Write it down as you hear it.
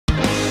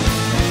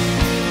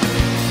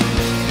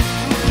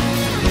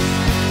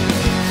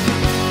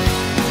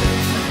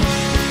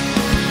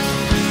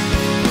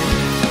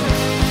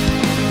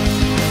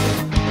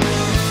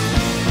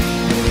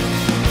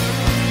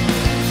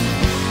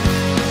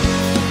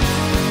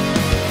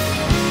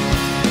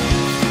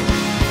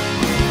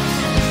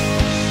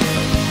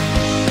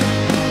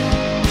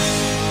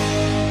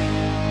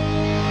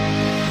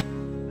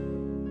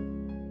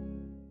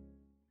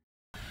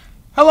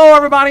Hello,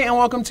 everybody, and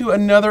welcome to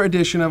another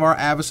edition of our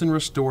Avacyn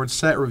Restored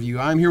set review.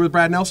 I'm here with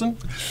Brad Nelson,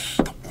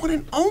 the one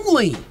and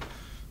only.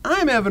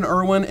 I'm Evan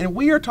Irwin, and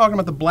we are talking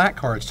about the black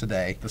cards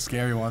today. The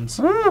scary ones.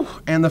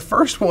 And the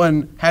first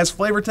one has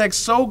flavor text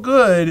so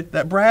good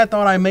that Brad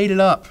thought I made it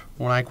up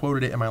when I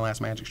quoted it in my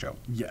last Magic show.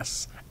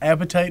 Yes.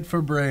 Appetite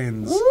for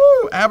brains.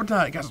 Woo!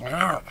 Appetite. Guys.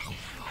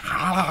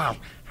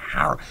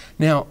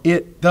 Now,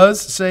 it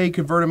does say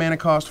convert a mana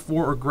cost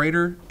 4 or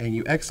greater, and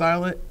you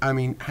exile it. I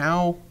mean,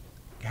 how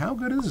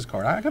good is this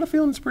card? I got a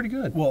feeling it's pretty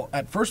good. Well,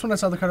 at first when I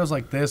saw the card, I was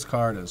like, this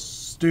card is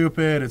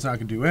stupid. It's not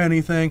going to do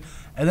anything.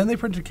 And then they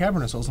printed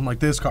Cavernous Souls. I'm like,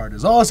 this card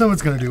is awesome.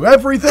 It's going to do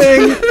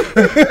everything.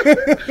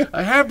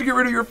 I have to get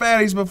rid of your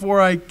fatties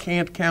before I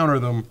can't counter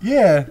them.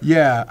 Yeah.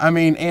 Yeah. I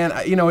mean,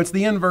 and, you know, it's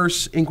the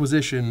inverse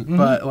Inquisition,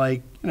 but,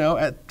 like, you know,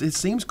 it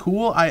seems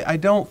cool. I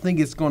don't think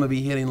it's going to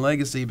be hitting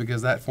Legacy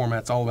because that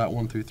format's all about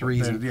 1 through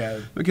 3s.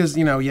 Yeah. Because,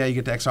 you know, yeah, you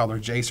get to exile their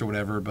Jace or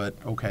whatever, but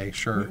okay,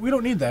 sure. We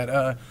don't need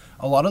that.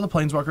 A lot of the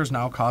Planeswalkers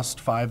now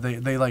cost 5.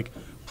 They like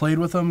played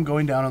with them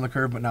going down on the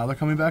curve, but now they're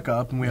coming back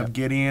up. And we have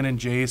Gideon and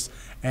Jace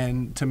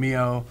and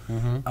Tameo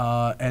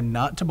and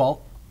not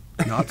Tibalt.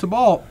 Not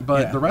Tibalt,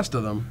 but Yeah. the rest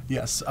of them.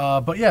 Yes,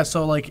 but yeah,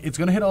 so like it's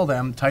gonna hit all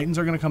them. Titans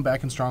are gonna come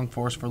back in strong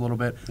force for a little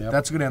bit. Yep.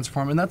 That's a good answer for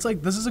them, and that's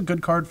like this is a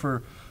good card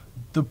for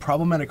the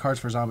problematic cards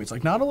for zombies.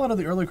 Like not a lot of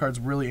the early cards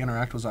really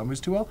interact with zombies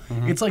too well.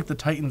 It's like the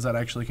Titans that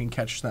actually can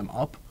catch them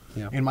up,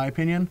 in my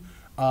opinion.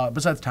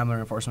 Besides Timely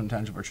Reinforcement and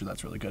Tangent Virtue,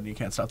 that's really good, and you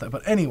can't stop that.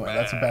 But anyway,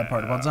 that's a bad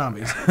part about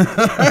zombies.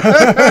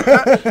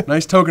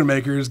 Nice token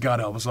makers, God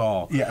help us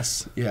all.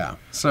 Yes. Yeah.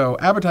 So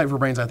Appetite for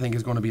Brains, I think,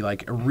 is going to be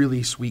like a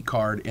really sweet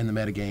card in the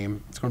metagame.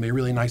 It's going to be a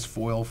really nice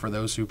foil for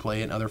those who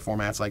play it in other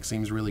formats. Like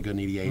seems really good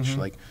in EDH.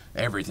 Like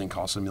everything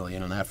costs $1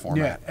 million in that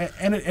format. Yeah,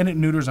 and it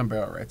neuters on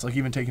barrel rates. Like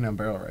even taking on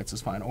barrel rates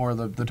is fine, or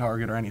the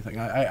target or anything.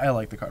 I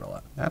like the card a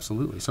lot.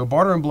 Absolutely. So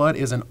Barter and Blood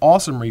is an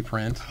awesome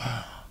reprint.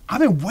 I've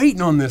been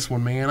waiting on this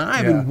one, man.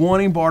 I've been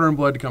wanting Barter and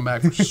Blood to come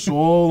back for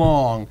so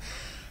long.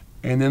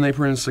 And then they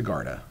printed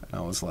Sigarda. And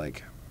I was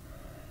like...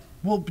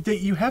 Well, but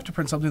you have to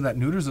print something that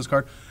neuters this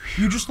card.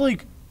 You just,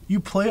 like, you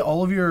play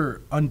all of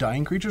your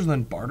Undying creatures and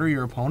then barter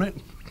your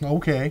opponent?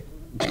 Okay.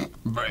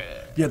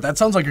 Yeah, that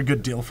sounds like a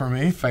good deal for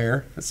me.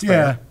 Fair. That's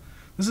Yeah. fair.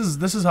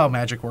 This is how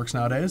Magic works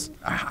nowadays.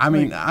 I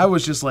mean, I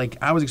was just like,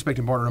 I was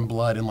expecting Barter and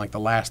Blood in like the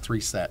last 3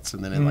 sets.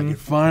 And then it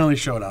finally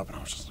showed up. And I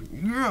was just like,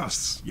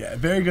 yes. Yeah,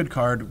 very good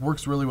card.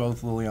 Works really well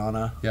with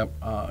Liliana.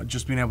 Yep.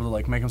 Just being able to,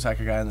 like, make them sack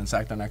a guy and then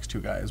sack the next 2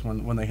 guys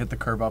when they hit the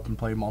curve up and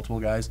play multiple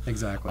guys.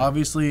 Exactly.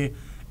 Obviously,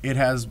 it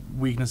has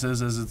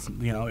weaknesses as it's,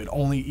 you know, it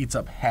only eats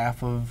up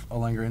half of a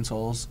Lingering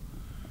Souls.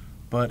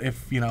 But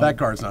if, you know... That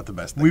card's not the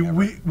best thing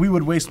ever. We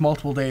would waste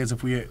multiple days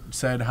if we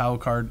said how a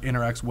card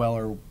interacts well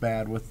or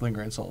bad with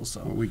Lingering Souls. So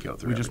we go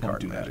through we every just won't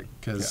card do in that. Magic.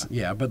 Because,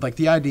 but like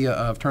the idea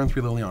of turn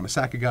 3 Liliana,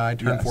 sack a guy,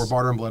 turn 4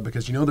 Barter and Blood,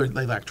 because you know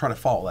they like try to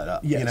follow that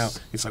up. Yes. You know?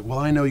 It's like, well,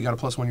 I know you got a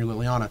 +1 your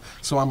Liliana,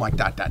 so I'm like, ...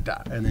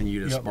 And then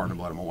you just Barter and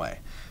Blood them away.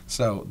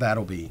 So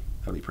that'll be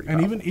pretty And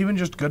powerful. even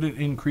just good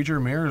in creature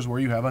mirrors where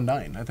you have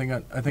Undying. I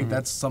think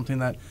that's something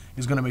that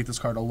is going to make this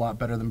card a lot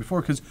better than before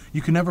because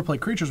you can never play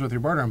creatures with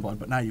your Barter and Blood,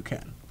 but now you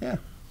can. Yeah.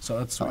 So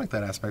that's I like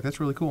that aspect. That's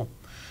really cool.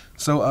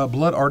 So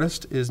Blood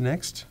Artist is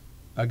next.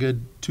 A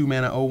good 2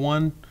 mana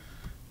 0/1.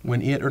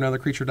 When it or another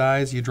creature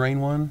dies, you drain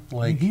one.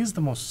 Like he is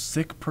the most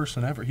sick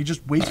person ever. He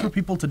just waits for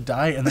people to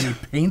die and then he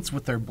paints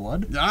with their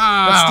blood. Oh!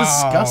 That's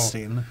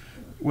disgusting.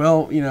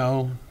 Well, you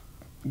know,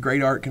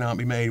 great art cannot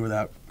be made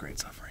without great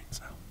suffering.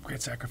 So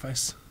Great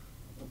sacrifice.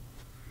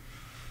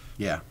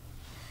 yeah.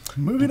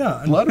 Moving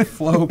on. Blood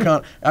flow.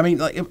 I mean,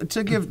 like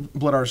to give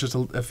Blood Artist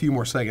just a few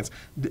more seconds.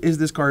 Is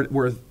this card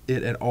worth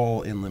it at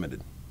all in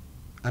limited?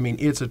 I mean,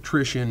 it's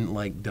attrition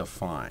like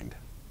defined.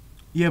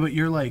 Yeah, but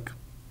you're like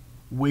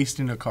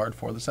wasting a card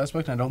for this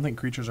aspect. I don't think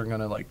creatures are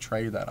gonna like try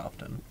you that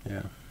often.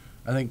 Yeah.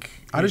 I think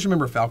I just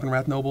remember Falcon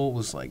Wrath Noble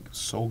was like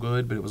so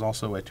good, but it was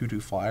also a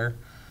 2/2 flyer.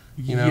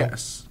 You know?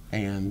 Yes.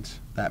 And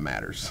that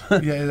matters.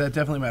 Yeah, that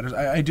definitely matters.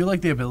 I do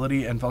like the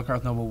ability, and Falcon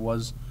Wrath Noble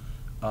was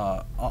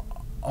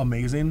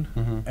amazing,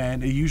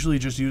 and it usually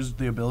just used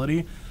the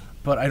ability,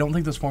 but I don't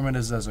think this format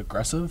is as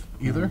aggressive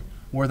either,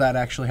 where that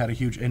actually had a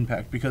huge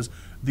impact, because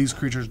these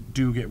creatures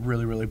do get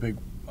really, really big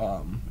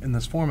in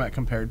this format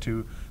compared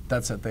to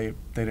that set. They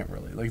didn't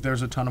really. Like,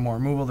 there's a ton of more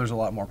removal, there's a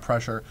lot more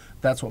pressure.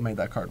 That's what made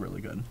that card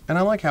really good. And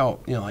I like how,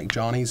 you know, like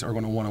Johnnies are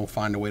going to want to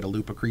find a way to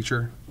loop a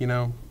creature, you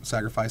know,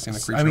 sacrificing a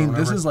creature. I mean, or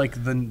this whatever, is like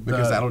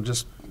because that'll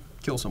just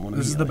kill someone.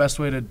 This is the best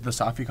way to the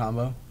Safi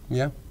combo.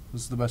 Yeah.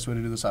 This is the best way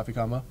to do the Safi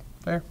combo.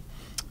 Fair.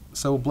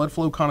 So Blood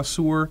Flow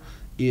Connoisseur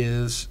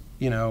is,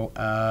 you know,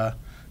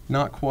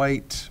 not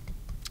quite.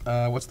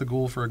 What's the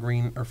ghoul for a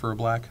green or for a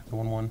black? The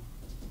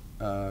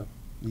 1/1.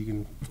 You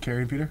can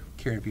Carrion Feeder?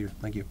 Carrion Feeder.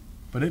 Thank you.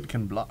 But it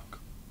can block.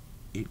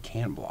 It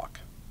can block.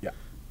 Yeah.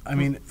 I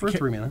mean, for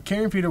 3 mana.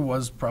 Carrion Feeder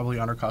was probably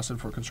undercosted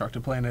for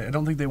constructed play, and I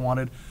don't think they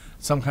wanted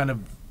some kind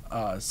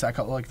of sack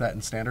out like that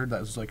in standard that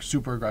was like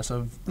super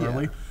aggressive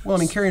early. Well, I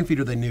mean, Carrion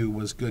Feeder they knew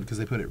was good because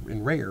they put it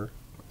in rare,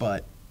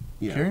 but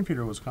yeah. Carrion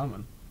Feeder was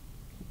common.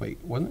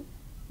 Wait, wasn't it?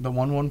 The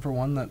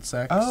 1-1-for-1 that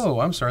sacks. Oh,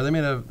 I'm sorry. They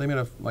made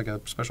a like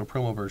a special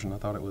promo version. I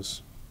thought it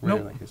was rare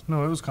in that case.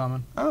 No, it was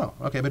common. Oh,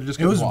 okay, but it just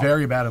It couldn't was block.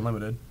 very bad and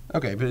limited.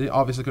 Okay, but it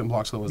obviously couldn't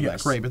block, so it wasn't that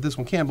Yes. great. But this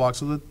one can block,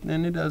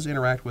 and it does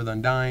interact with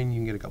Undying. You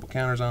can get a couple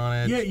counters on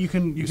it. Yeah, you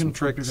can some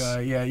trick your tricks.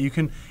 guy. Yeah, you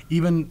can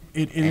even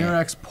it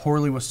interacts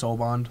poorly with Soul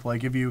Bond.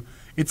 Like if you,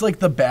 it's like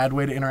the bad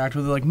way to interact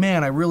with it. Like,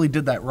 man, I really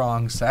did that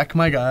wrong. Sack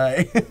my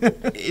guy.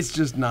 It's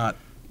just not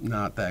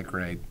that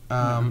great.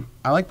 I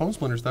like Bone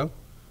Splinters though.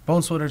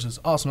 Bone Splitters is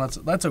awesome.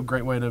 That's a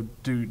great way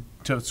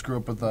to screw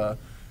up with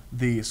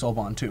the Soul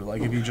Bond too.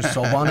 Like if you just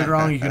Soul Bond it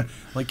wrong, you can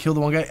like kill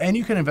the one guy, and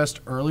you can invest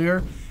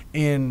earlier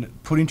in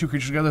putting two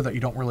creatures together that you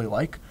don't really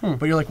like.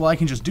 But you're like, well, I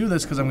can just do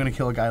this because I'm going to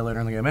kill a guy later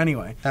in the game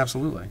anyway.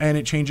 Absolutely. And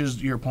it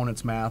changes your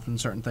opponent's math and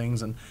certain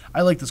things. And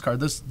I like this card.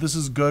 This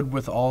is good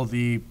with all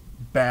the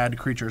bad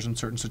creatures in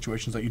certain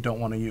situations that you don't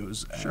want to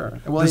use. Sure.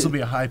 Well, this will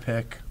be a high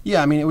pick.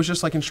 Yeah, I mean, it was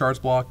just like in Shards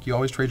Block. You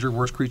always trade your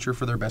worst creature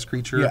for their best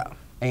creature. Yeah.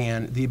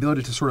 And the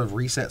ability to sort of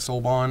reset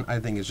Soul Bond, I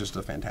think, is just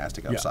a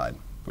fantastic upside,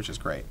 which is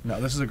great. No,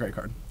 this is a great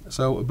card.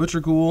 So Butcher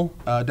Ghoul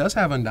does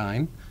have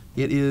Undying.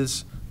 It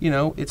is,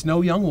 it's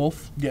no Young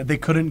Wolf. Yeah, they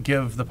couldn't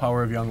give the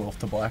power of Young Wolf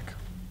to black.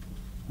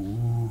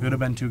 Ooh. It would have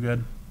been too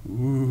good.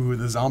 Ooh,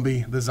 the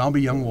zombie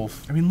Young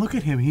Wolf. I mean, look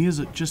at him. He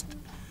is just,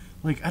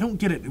 like, I don't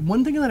get it.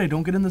 One thing that I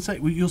don't get in the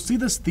set, you'll see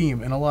this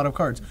theme in a lot of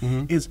cards,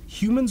 is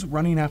humans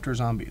running after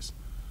zombies.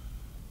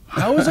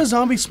 How is a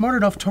zombie smart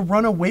enough to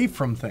run away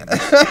from things?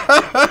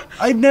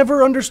 I've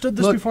never understood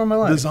this before in my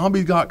life. The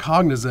zombies got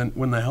cognizant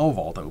when the Hell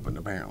Vault opened,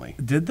 apparently.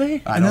 Did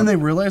they? And then they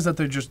realized that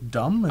they're just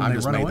dumb and I they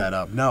just run made away? that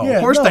up. No, Yeah,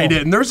 of course no. they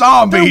didn't. They're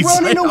zombies. They're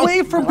running They don't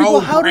away from grow people.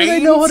 How do they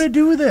know how brains. to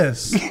do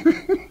this?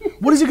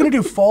 What is he going to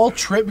do? Fall,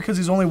 trip because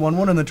he's only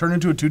 1/1 and then turn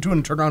into a 2/2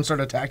 and turn around and start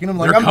attacking him?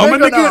 Like, They're I'm coming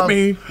to big get enough.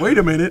 me. Wait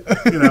a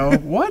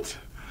minute. What?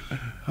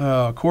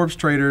 Corpse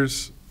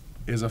Traders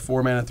is a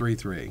 4-mana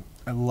 3/3.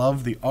 I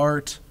love the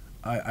art.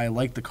 I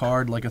like the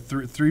card. Like a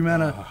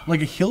 3-mana,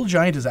 like a Hill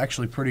Giant is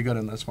actually pretty good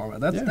in this format.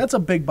 That's a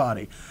big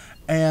body,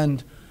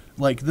 and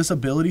like this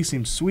ability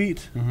seems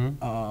sweet.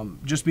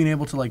 Just being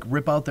able to like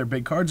rip out their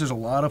big cards. There's a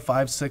lot of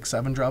 5, 6,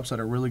 7 drops that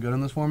are really good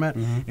in this format.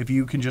 If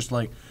you can just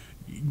like,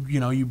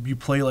 you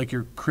play like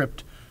your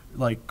crypt,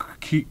 like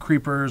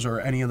creepers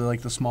or any of the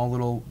like the small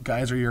little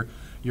guys or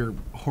your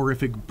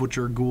horrific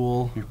Butcher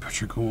Ghoul. Your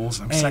Butcher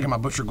Ghouls. I'm sacking my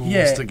Butcher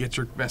Ghouls to get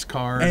your best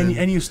card.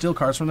 And you steal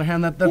cards from their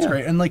hand. That's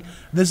great. And like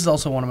this is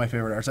also one of my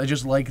favorite arts. I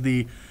just like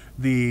the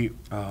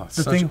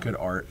such good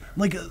art.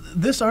 Like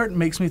this art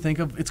makes me think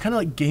of, it's kind of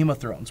like Game of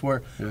Thrones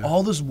where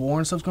all this war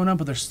and stuff's going on,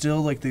 but there's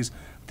still like these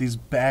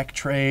back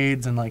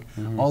trades and like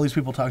all these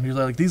people talking to each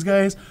other. Like these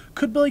guys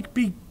could like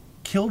be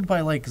killed by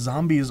like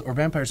zombies or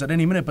vampires at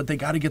any minute, but they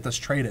got to get this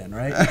trade in,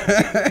 right?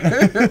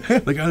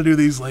 They got to do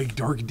these like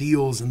dark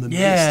deals in the mist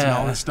and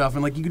all this stuff,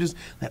 and like you could just,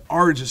 that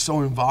art is just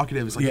so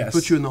evocative. It's like it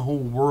puts you in the whole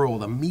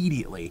world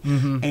immediately.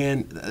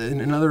 And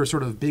another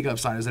sort of big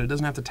upside is that it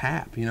doesn't have to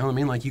tap. You know what I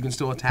mean? Like you can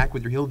still attack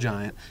with your Hill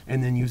Giant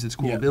and then use its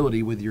cool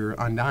ability with your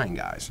Undying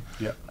guys.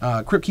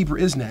 Crypt Keeper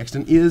is next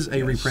and is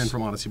a reprint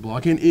from Odyssey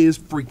Block and is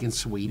freaking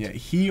sweet. Yeah,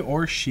 he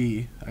or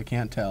she, I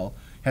can't tell,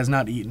 has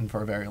not eaten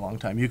for a very long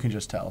time. You can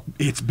just tell.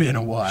 It's been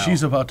a while.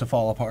 She's about to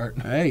fall apart.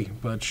 Hey,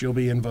 but she'll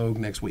be in vogue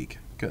next week.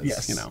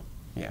 Because,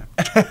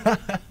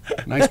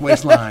 nice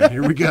waistline.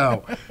 Here we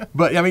go.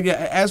 But, I mean,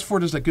 as for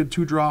just a good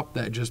 2-drop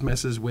that just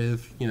messes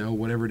with,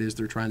 whatever it is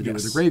they're trying to do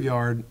with the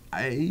graveyard,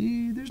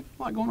 there's a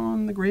lot going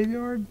on in the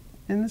graveyard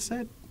in this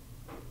set.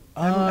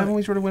 Haven't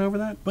we sort of went over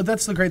that? But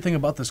that's the great thing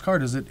about this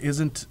card is it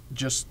isn't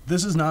just,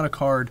 this is not a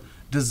card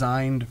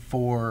designed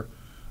for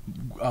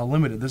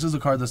limited. This is a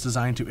card that's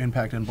designed to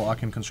impact and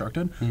block and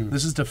constructed.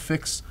 This is to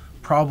fix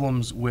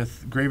problems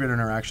with graveyard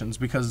interactions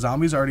because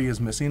zombies already is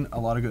missing a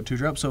lot of good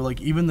 2-drops. So like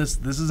even this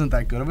isn't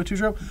that good of a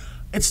 2-drop.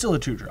 It's still a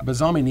 2-drop. But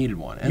zombie needed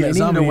one, and they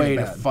needed a way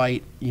to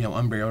fight,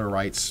 Unburial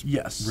Rights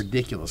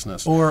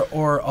ridiculousness,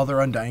 or other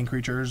Undying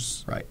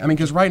creatures. Right. I mean,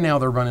 because right now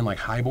they're running like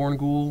Highborn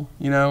Ghoul,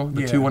 the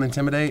 2/1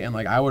 Intimidate, and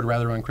like I would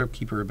rather run Crypt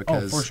Keeper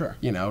because for sure.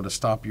 To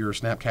stop your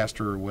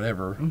Snapcaster or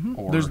whatever.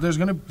 Or there's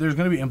gonna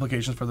be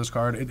implications for this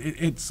card.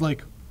 It's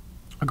like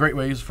a great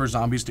way for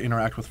zombies to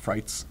interact with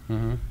frights.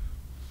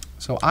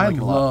 So I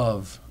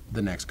love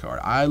the next card.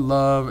 I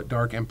love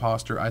Dark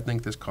Imposter. I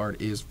think this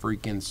card is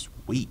freaking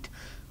sweet.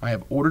 I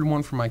have ordered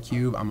one for my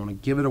cube. I'm going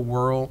to give it a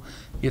whirl.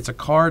 It's a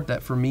card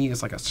that for me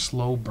is like a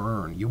slow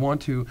burn. You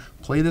want to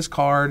play this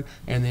card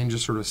and then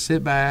just sort of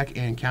sit back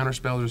and counter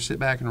spells or sit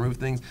back and remove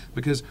things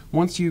because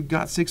once you've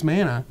got 6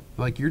 mana,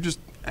 like you're just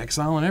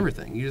exiling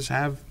everything. You just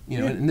have,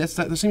 and that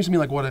seems to me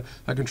like what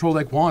a control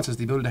deck wants is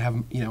the ability to have,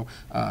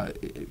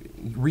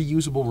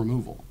 reusable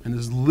removal. And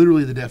this is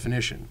literally the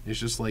definition. It's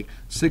just like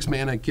 6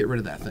 mana, get rid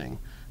of that thing.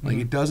 Like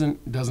it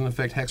doesn't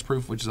affect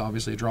hexproof, which is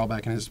obviously a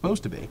drawback and is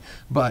supposed to be.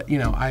 But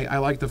I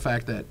like the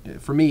fact that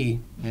for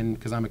me, and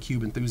because I'm a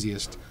cube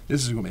enthusiast,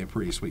 this is going to be a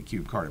pretty sweet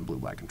cube card in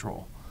blue-black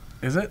control.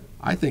 Is it?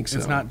 I think so.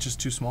 It's not just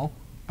too small.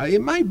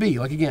 It might be.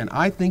 Like, again,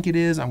 I think it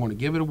is. I'm going to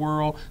give it a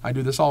whirl. I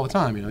do this all the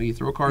time. You know, you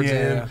throw cards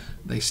in,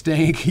 they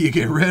stink, you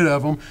get rid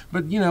of them.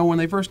 But, you know, when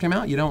they first came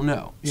out, you don't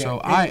know. Yeah.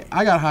 So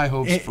I got high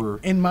hopes for...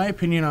 In my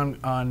opinion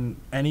on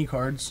any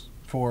cards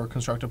for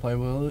constructive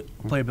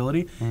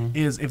playability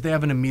is if they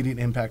have an immediate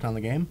impact on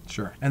the game.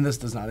 Sure. And this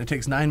does not. It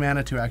takes 9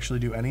 mana to actually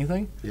do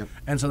anything. Yep.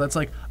 And so that's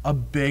like a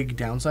big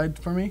downside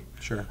for me.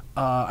 Sure.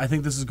 I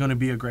think this is going to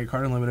be a great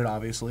card in Limited,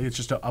 obviously. It's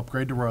just an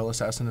upgrade to Royal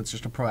Assassin. It's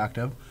just a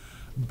proactive.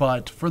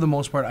 But for the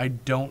most part, I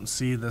don't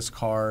see this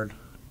card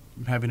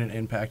having an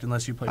impact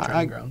unless you play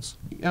Training Grounds.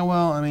 Yeah,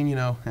 well, I mean, you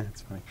know,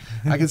 it's funny.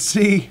 I could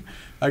see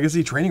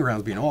Training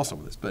Grounds being awesome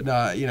with this,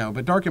 but you know,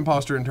 but Dark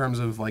Imposter in terms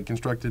of like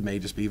constructed may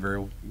just be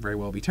very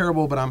well be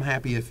terrible. But I'm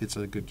happy if it's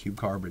a good cube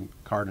card,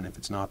 and if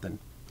it's not, then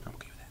I'm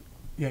okay with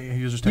that. Yeah,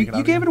 you just take it out.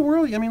 You gave it a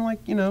whirl. I mean, like,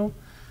 you know,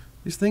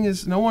 this thing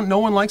is no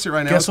one likes it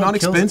right now. It's not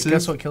expensive.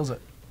 Guess what kills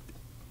it?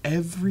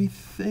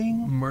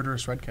 Everything.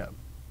 Murderous Redcap.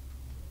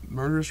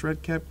 Murderous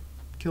Redcap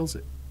kills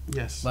it.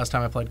 Yes. Last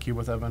time I played Cube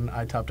with Evan,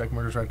 I top decked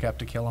Murderous Redcap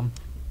to kill him.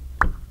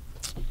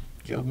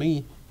 Killed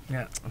me.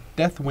 Yeah.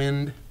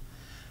 Deathwind.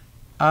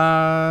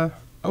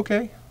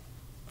 Okay.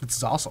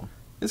 It's awesome.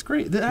 It's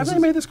great. Have they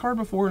made this card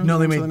before? No,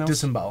 they made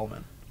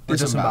Disembowelment.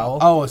 Disembowel.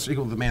 Oh, it's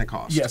equal to the mana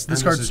cost. Yes,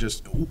 this card is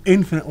just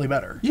infinitely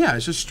better. Yeah,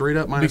 it's just straight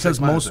up minus because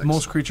 6,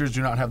 most creatures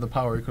do not have the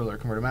power equal to their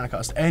converted mana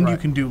cost, and you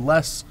can do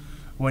less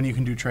when you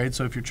can do trade.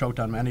 So if you're choked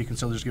on mana, you can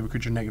still just give a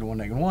creature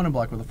 -1/-1 and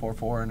block with a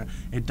 4/4, and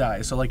it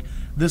dies. So like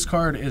this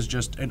card is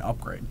just an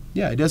upgrade.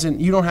 Yeah, it doesn't.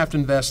 You don't have to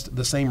invest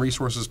the same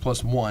resources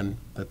plus 1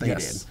 that they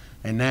did,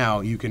 and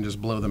now you can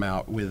just blow them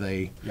out with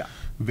a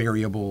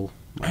variable.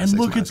 And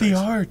look at the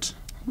art.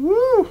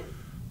 Woo!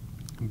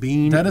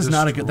 Bean. That is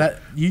not a good. That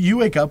you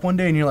wake up one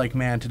day and you're like,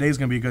 man, today's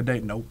gonna be a good day.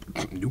 Nope.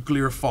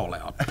 Nuclear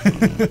fallout.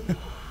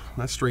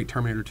 That's straight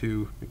Terminator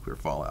 2 nuclear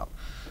fallout.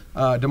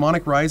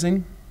 Demonic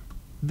Rising.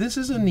 This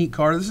is a neat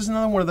card. This is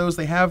another one of those.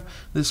 They have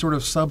this sort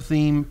of sub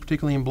theme,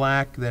 particularly in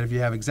black, that if you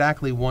have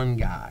exactly one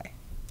guy,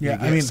 you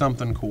get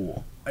something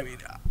cool. I mean,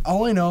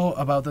 all I know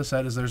about this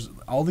set is there's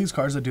all these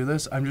cards that do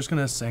this. I'm just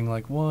gonna sing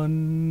like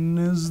one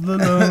is the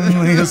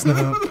loneliest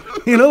now.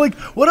 You know, like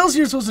what else are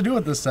you supposed to do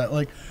with this set?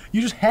 Like you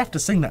just have to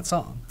sing that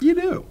song. You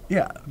do.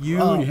 Yeah.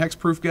 You and your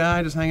hexproof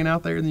guy just hanging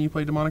out there, and then you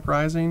play Demonic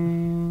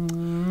Rising.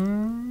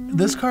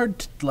 This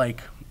card,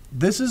 like,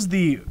 this is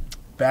the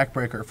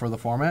backbreaker for the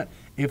format.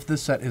 If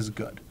this set is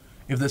good.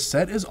 If this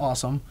set is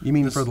awesome... You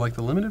mean for like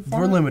the limited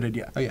format? For limited,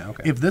 yeah. Oh, yeah,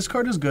 okay. If this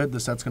card is good, the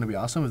set's going to be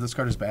awesome. If this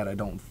card is bad, I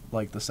don't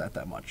like the set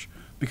that much.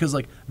 Because,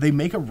 like, they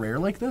make a rare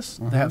like this.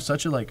 They have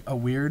such a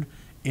weird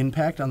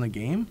impact on the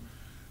game.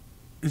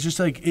 It's just,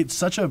 like, it's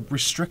such a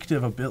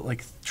restrictive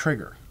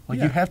trigger. Like,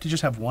 you have to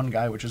just have one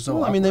guy, which is so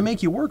Well, I mean, they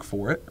make you work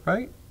for it,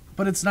 right?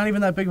 But it's not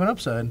even that big of an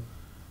upside.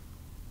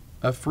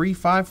 A free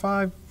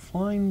 5/5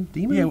 flying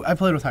demon? Yeah, I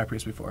played with High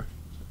Priest before.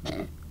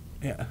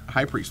 Yeah.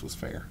 High Priest was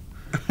fair.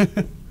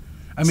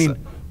 I mean,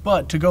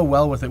 but to go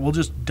well with it, we'll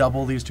just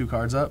double these 2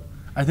 cards up.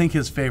 I think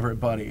his favorite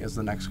buddy is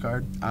the next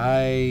card.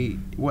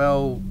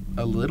 Well,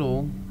 a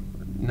little.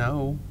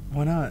 No.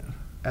 Why not?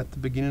 At the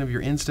beginning of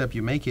your end step,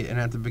 you make it, and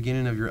at the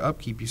beginning of your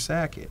upkeep, you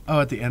sack it. Oh,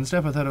 at the end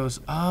step? I thought it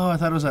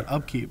was at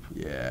upkeep.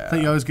 Yeah. I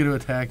thought you always get to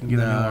attack and get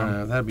a new one.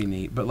 No, that'd be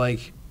neat. But,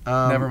 like...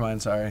 never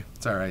mind, sorry.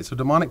 It's all right. So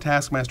Demonic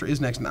Taskmaster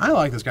is next, and I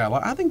like this guy a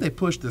lot. I think they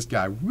pushed this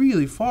guy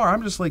really far.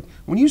 I'm just like,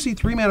 when you see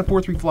 3 mana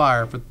 4/3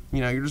 flyer,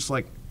 you're just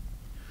like...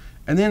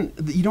 And then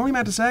you don't even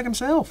have to sack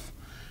himself.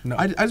 No.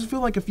 I just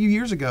feel like a few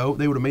years ago,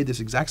 they would have made this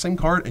exact same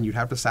card, and you'd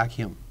have to sack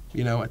him.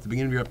 You know, at the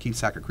beginning of your upkeep,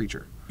 sack a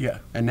creature. Yeah.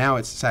 And now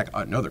it's sack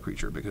another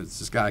creature, because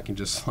this guy can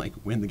just, like,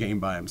 win the game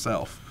by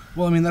himself.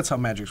 Well, I mean, that's how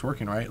Magic's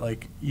working, right?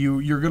 Like,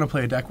 you're going to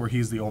play a deck where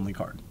he's the only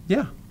card.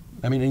 Yeah.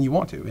 I mean, and you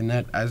want to.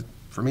 And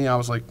for me, I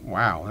was like,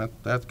 wow,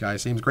 that guy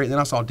seems great. And then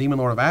I saw Demon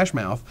Lord of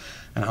Ashmouth,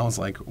 and I was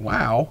like,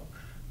 wow.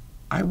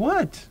 I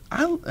like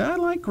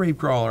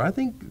Gravecrawler. I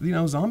think,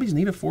 zombies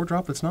need a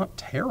 4-drop that's not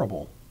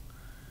terrible.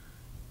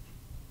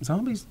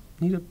 Zombies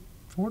need a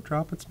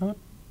 4-drop that's not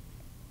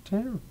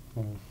terrible.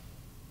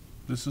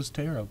 This is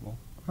terrible.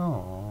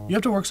 Oh. You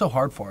have to work so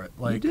hard for it.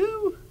 Like, you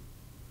do?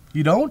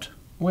 You don't?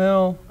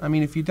 Well, I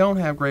mean, if you don't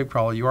have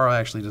Gravecrawler, you are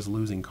actually just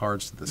losing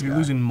cards to this guy. You're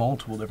losing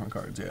multiple different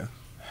cards, yeah.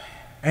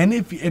 And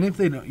if you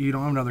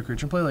don't have another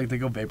creature in play, like they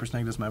go Vapor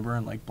Snake Dismember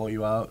and like blow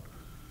you out.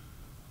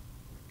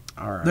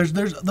 All right. There's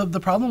the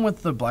problem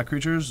with the black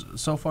creatures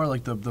so far,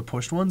 like the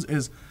pushed ones,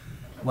 is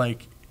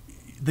like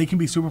they can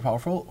be super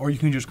powerful, or you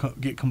can just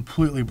get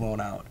completely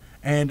blown out.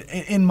 And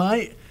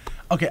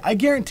I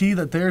guarantee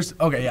that there's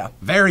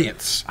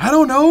variants. I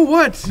don't know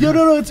what.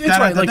 No, it's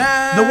right. Like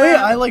the way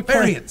I like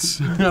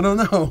variants. I don't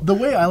know. The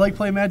way I like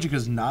play Magic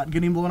is not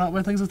getting blown out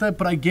by things like that.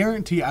 But I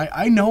guarantee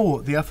I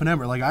know the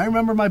FNM. Like I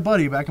remember my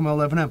buddy back in my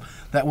 11M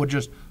that would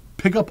just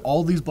pick up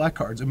all these black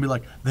cards and be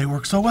like, they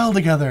work so well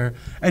together,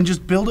 and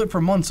just build it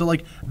for months. So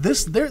like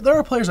this, there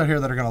are players out here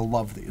that are gonna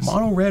love these.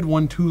 Mono red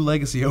won 2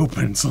 Legacy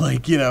Opens.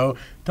 Like, you know,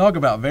 talk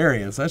about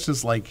variance. That's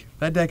just like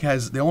that deck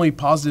has the only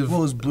positive. Well,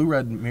 it was blue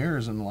red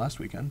mirrors in the last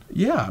weekend.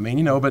 Yeah, I mean,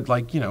 you know, but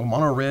like, you know,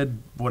 mono red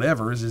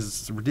whatever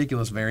is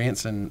ridiculous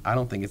variance, and I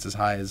don't think it's as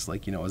high as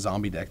like, you know, a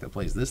zombie deck that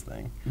plays this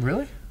thing.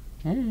 Really?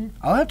 Mm-hmm.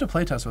 I'll have to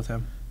play test with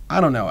him. I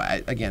don't know.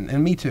 Again,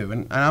 and me too.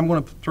 And I'm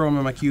going to throw them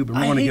in my cube, and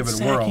we're going to give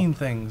it a whirl. I hate sacking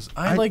things.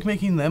 I like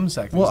making them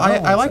sack things. Well,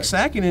 I like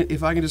sacking it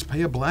if I can just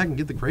pay a black and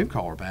get the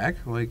Gravecaller back.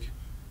 Like,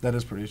 that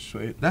is pretty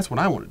sweet. That's what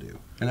I want to do,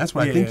 and that's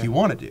what I think you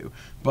want to do.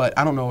 But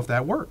I don't know if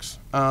that works.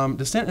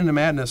 Descent into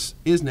Madness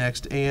is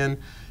next, and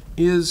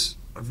is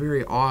a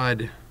very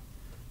odd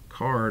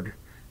card.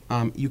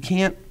 You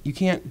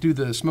can't do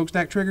the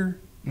smokestack trigger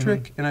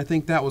trick, and I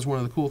think that was one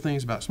of the cool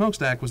things about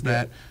smokestack was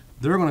that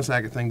they're going to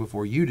sack a thing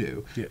before you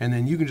do, and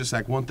then you can just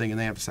sack one thing and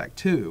they have to sack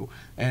 2,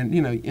 and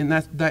you know, and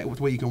that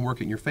way you can work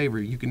it in your favor.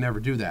 You can never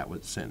do that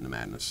with Descent into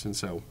Madness, and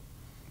so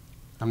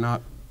I'm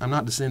not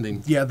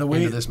descending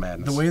into this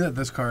madness. The way that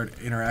this card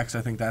interacts,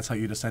 I think that's how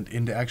you descend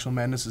into actual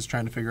madness, is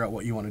trying to figure out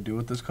what you want to do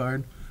with this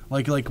card.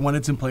 Like when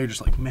it's in play, you're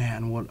just like,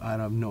 man, I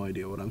have no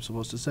idea what I'm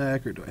supposed to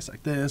sack, or do I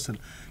sack this, and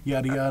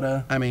yada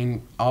yada. I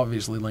mean,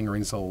 obviously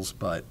Lingering Souls,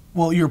 but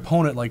well, your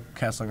opponent like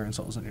casts Lingering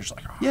Souls, and you're just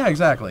like, oh. Yeah,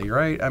 exactly,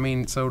 right? I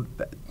mean, so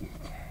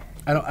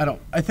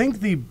I think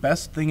the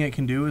best thing it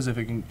can do is if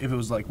it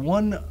was like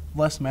 1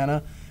 less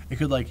mana, it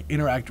could like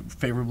interact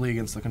favorably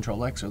against the control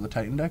decks or the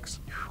Titan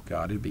decks.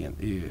 God, it'd be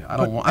I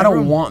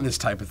don't want this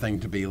type of thing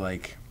to be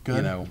like good.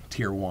 You know,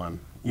 tier 1.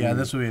 Yeah,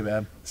 this would be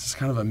bad. This is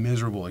kind of a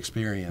miserable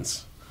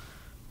experience.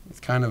 It's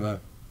kind of a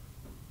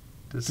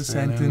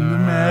descent into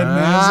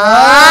madness.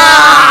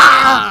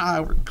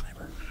 We're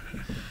clever.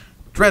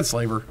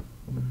 Dreadslaver,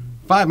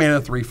 5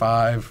 mana,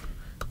 3/5.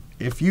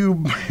 If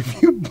you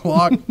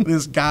block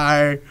this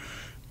guy,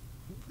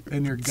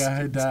 and your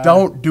guy dies,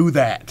 don't do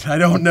that. I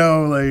don't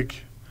know,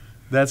 like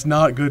that's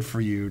not good for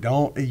you.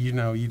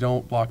 You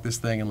don't block this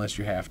thing unless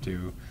you have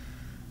to.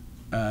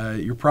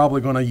 You're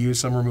probably going to use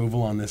some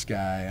removal on this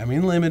guy. I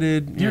mean,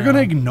 limited. You're going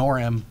to ignore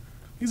him.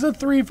 He's a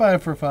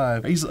 3/5 for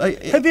 5.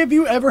 Have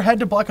you ever had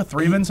to block a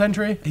 3-min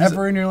sentry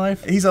ever in your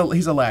life? He's a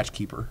latch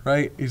keeper,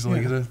 right? He's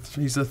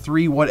a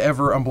 3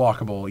 whatever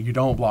unblockable. You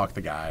don't block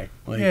the guy.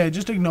 Like, yeah,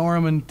 just ignore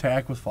him and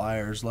attack with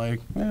flyers.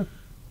 Like,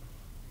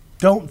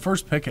 don't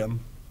first pick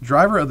him.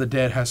 Driver of the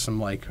Dead has some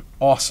like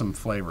awesome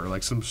flavor,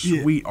 like some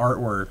sweet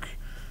artwork.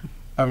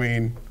 I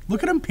mean,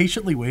 look at him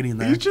patiently waiting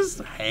there. He's just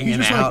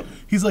hanging out.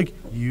 He's like,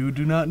 you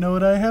do not know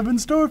what I have in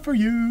store for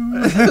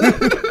you.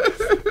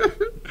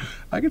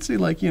 I could see,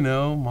 like, you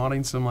know,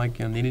 modding some, like,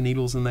 knitting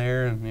needles in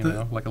there and, you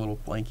know, like a little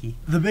blankie.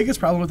 The biggest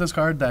problem with this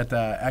card that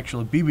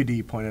actually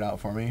BBD pointed out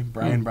for me,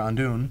 Brian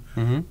Brown-Doon,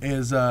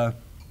 is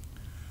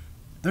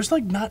there's,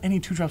 like, not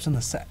any 2-drops in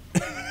the set.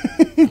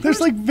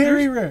 There's, like,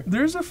 very rare.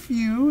 There's a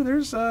few.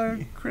 There's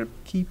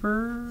Crypt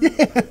Keeper.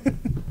 Yeah.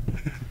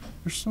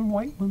 There's some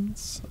white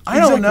ones. I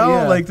don't know.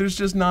 Yeah. Like, there's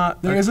just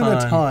not There isn't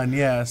a ton,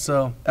 yeah,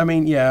 so. I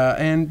mean, yeah,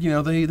 and, you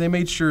know, they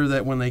made sure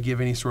that when they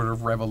give any sort of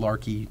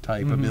Revelarchy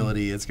type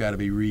ability, it's got to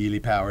be really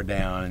powered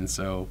down, and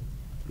so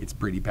it's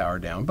pretty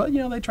powered down. But, you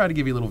know, they try to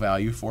give you a little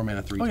value, 4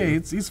 mana, 3/2. Oh, yeah,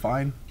 he's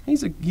fine.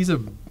 He's a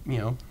you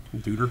know,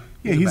 duder.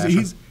 Yeah,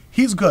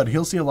 he's good.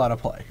 He'll see a lot of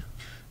play.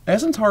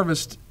 Essence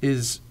Harvest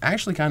is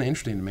actually kind of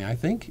interesting to me. I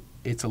think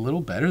it's a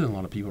little better than a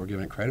lot of people are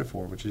giving it credit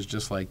for, which is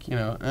just like, you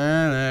know,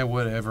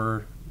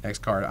 whatever.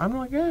 Next card. I'm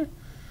like,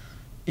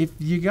 if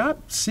you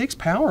got 6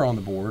 power on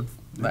the board,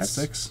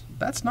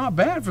 that's not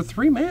bad for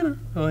 3 mana.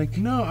 Like,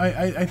 no,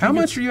 I think how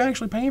much are you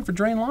actually paying for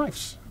Drain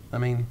Lives? I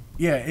mean,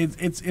 yeah,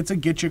 it's a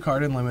get you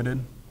card in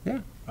limited. Yeah,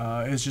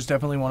 it's just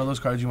definitely one of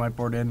those cards you might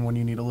board in when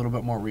you need a little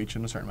bit more reach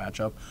in a certain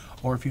matchup,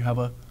 or if you have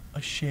a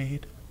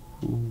shade.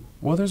 Ooh.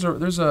 Well, there's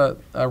a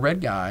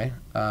red guy.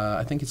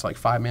 I think it's like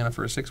 5 mana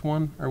for a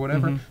 6/1 or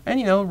whatever. And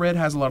you know, red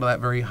has a lot of that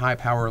very high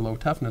power, low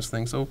toughness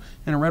thing. So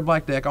in a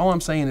red-black deck, all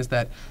I'm saying is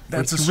that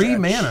that's for 3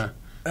 mana.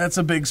 That's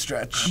a big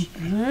stretch.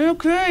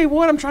 Okay,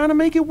 I'm trying to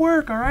make it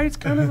work. All right, it's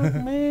kind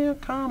of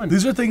common.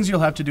 These are things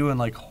you'll have to do in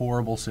like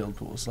horrible sealed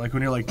pools, like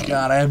when you're like,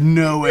 God, I have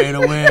no way to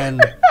win.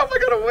 How am I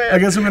gonna win? I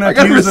guess I'm gonna have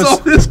to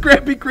use this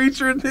crappy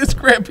creature and this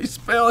crappy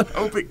spell and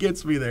hope it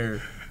gets me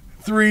there.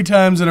 3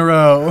 times in a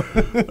row.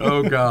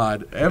 Oh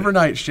God!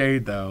 Evernight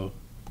Shade though,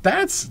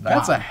 that's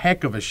a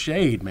heck of a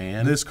shade,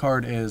 man. This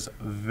card is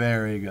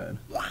very good.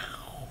 Wow.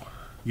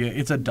 Yeah,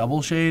 it's a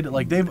double shade.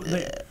 Like they've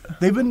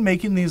been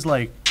making these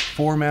like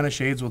 4 mana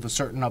shades with a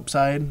certain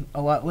upside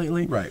a lot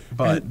lately. Right,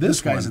 but this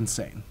guy's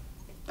insane.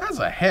 That's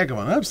a heck of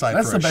an upside.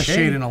 That's for the best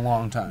shade in a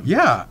long time.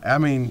 Yeah, I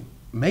mean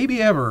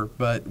maybe ever,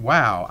 but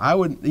wow, I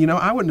wouldn't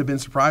have been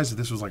surprised if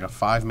this was like a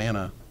 5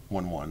 mana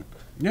 1/1.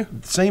 Yeah,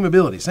 same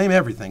ability, same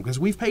everything. Because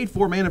we've paid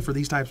 4 mana for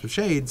these types of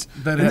shades.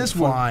 That is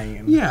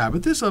flying. Yeah,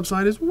 but this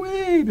upside is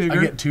way bigger.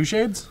 I get 2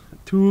 shades.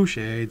 2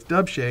 shades,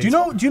 dub shades. Do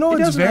you know? It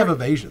doesn't have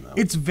evasion though.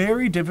 It's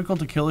very difficult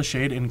to kill a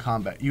shade in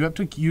combat. You have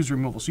to use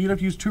removal, so you'd have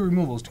to use 2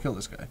 removals to kill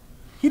this guy.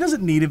 He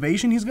doesn't need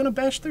evasion. He's gonna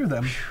bash through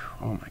them.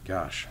 Oh my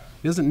gosh,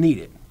 he doesn't need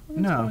it.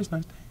 No. always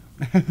nice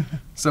to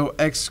have. So,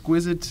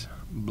 Exquisite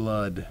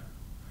Blood.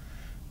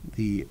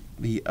 The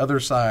other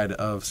side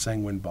of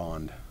Sanguine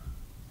Bond.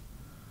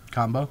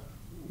 Combo.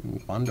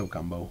 Bondo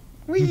combo.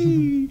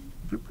 Whee!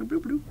 Bloop, bloop,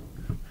 bloop,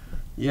 bloop.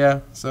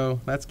 Yeah,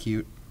 so that's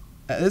cute.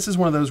 This is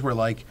one of those where,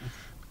 like,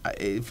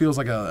 it feels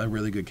like a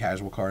really good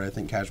casual card. I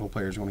think casual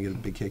players are going to get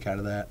a big kick out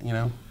of that, you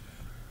know?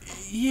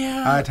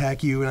 Yeah. I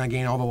attack you and I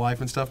gain all the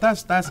life and stuff.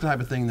 That's the type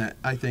of thing that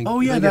I think. Oh,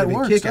 yeah, they get that a big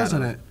works, kick out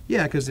doesn't of it?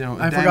 Yeah, because, you know,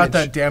 I forgot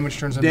that damage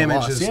turns into damage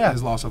loss.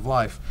 is loss of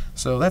life.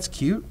 So that's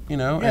cute, you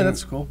know? Yeah, and,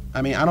 that's cool.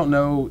 I mean, I don't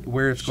know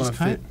where it's going to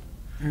fit.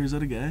 Or is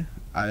that a guy?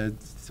 I'm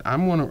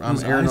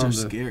Those erring eyes on are the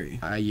scary.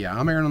 Yeah,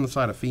 I'm erring on the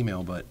side of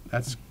female, but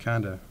that's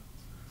kind of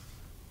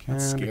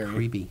scary.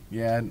 creepy.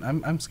 Yeah,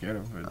 I'm scared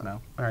of it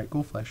now. All right,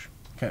 Ghoul Flesh.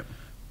 Okay.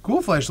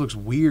 Ghoul Flesh looks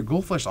weird.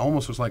 Ghoul Flesh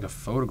almost looks like a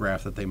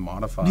photograph that they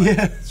modified.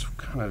 Yeah. It's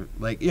kind of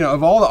like, you know,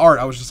 of all the art,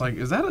 I was just like,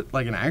 is that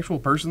like an actual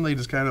person they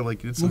just kind of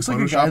like did some Looks like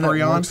a Photoshop guy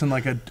that on? works in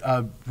like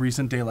a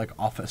recent day like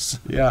office.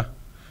 Yeah,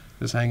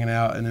 just hanging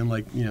out and then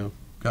like, you know,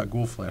 got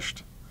Ghoul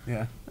Fleshed.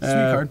 Yeah. Sweet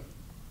card.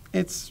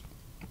 It's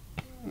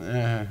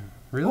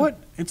really What?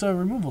 It's a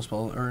removal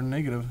spell or a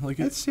negative. Like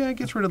it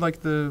gets rid of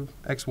like the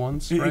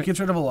X1s, it right? gets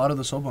rid of a lot of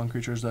the soulbound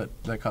creatures that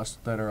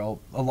are all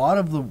a lot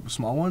of the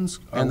small ones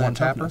are and that one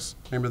tapper. toughness.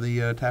 Remember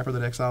the tapper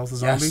that exiles the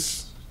zombies?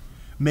 Yes.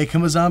 Make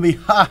him a zombie.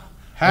 Ha!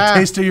 Ha! A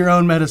taste of your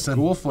own medicine.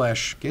 Ghoul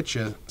Flesh, get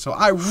you. So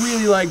I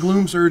really like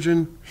Gloom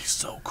Surgeon. He's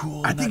so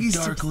cool. I think he's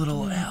so dark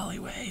little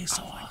alleyway. He's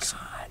so awesome.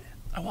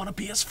 I want to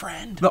be his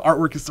friend. The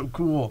artwork is so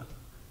cool.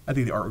 I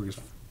think the artwork is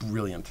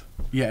brilliant.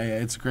 Yeah,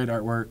 it's great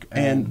artwork.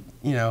 And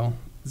you know,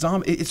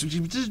 zombie.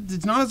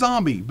 It's not a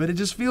zombie, but it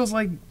just feels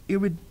like it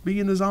would be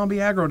in the zombie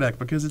aggro deck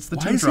because it's the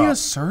why two is drop. he a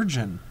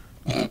surgeon?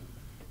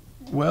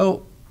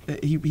 Well,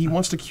 he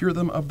wants to cure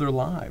them of their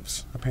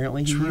lives.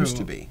 Apparently, he True. used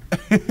to be.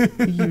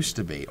 He used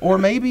to be, or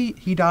maybe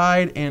he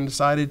died and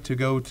decided to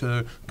go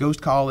to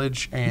Ghost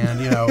College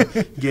and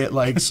get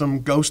like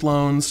some ghost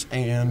loans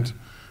and.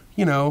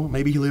 You know,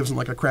 maybe he lives in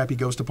like a crappy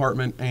ghost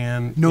apartment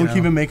and No one can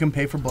even make him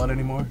pay for blood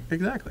anymore.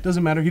 Exactly.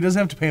 Doesn't matter. He doesn't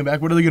have to pay him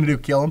back. What are they going to do?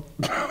 Kill him?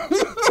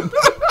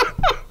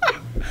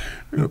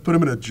 We're gonna put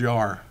him in a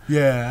jar.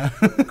 Yeah.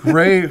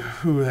 Grave.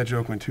 Ooh, that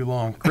joke went too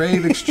long.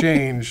 Grave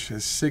Exchange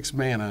is 6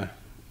 mana.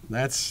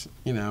 That's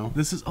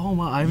This is wow.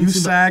 I you haven't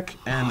seen sack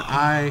and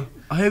I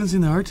haven't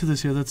seen the art to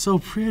this yet. That's so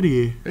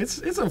pretty. It's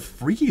a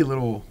freaky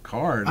little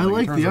card. I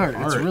like in terms the of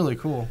art. It's really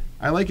cool.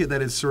 I like it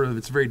that it's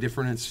very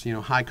different. It's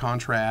high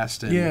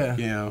contrast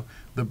and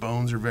the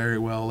bones are very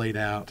well laid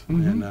out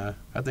and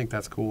I think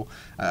that's cool.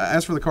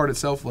 As for the card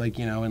itself, like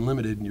in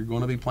limited, you're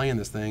going to be playing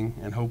this thing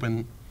and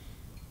hoping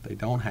they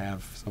don't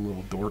have some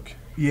little dork.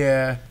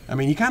 Yeah. I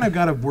mean, you kind of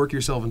got to work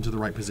yourself into the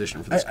right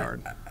position for this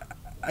card.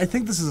 I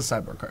think this is a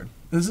sideboard card.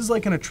 This is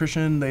like an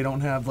attrition. They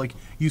don't have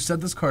you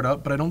set this card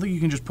up, but I don't think you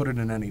can just put it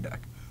in any deck.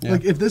 Yeah.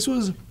 Like if this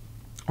was a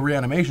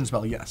reanimation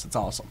spell, yes, it's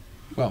awesome.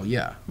 Well,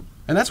 yeah.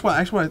 And that's why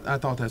actually I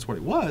thought that's what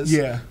it was.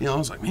 Yeah. I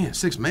was like, man,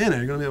 6 mana,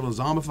 you're gonna be able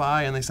to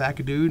zombify and they sack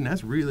a dude, and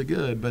that's really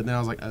good. But then I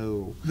was like,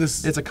 oh,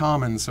 it's a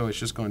common, so it's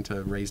just going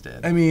to raise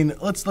dead. I mean,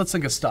 let's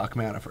think of stock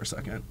mana for a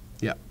second.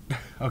 Yeah.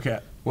 Okay.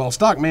 Well,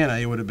 stock mana,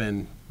 it would have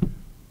been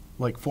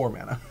Like 4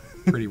 mana.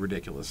 pretty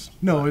ridiculous.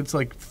 No, it's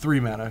like 3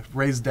 mana.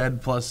 Raise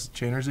dead plus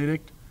Chainer's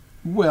Edict.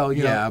 Well,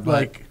 yeah, but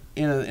like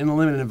in a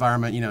limited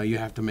environment, you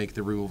have to make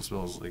the removal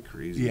spells like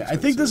crazy. Yeah, I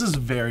think this is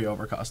very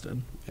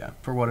overcosted. Yeah.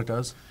 For what it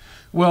does.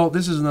 Well,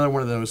 this is another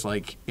one of those,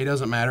 like, it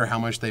doesn't matter how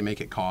much they make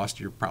it cost,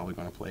 you're probably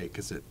going to play it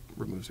because it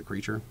removes a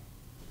creature.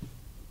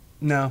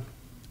 No.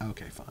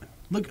 Okay, fine.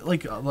 Look,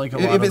 like a lot If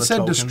of it the said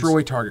tokens.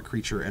 destroy target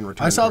creature and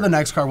return I saw card. the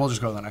next card. We'll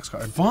just go to the next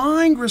card.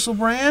 Fine,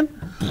 Gristlebrand.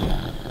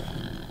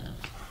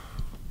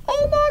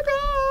 Oh my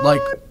god!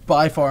 Like,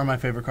 by far my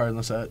favorite card in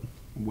the set.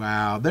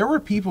 Wow, there were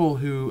people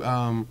who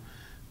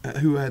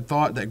had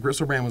thought that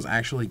Gristlebrand was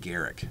actually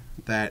Garrick.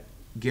 That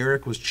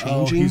Garrick was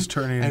changing. he's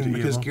turning into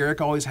because evil.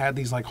 Garrick always had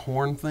these like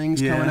horn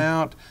things Yeah. coming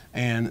out,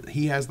 and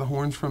he has the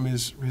horns from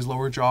his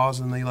lower jaws,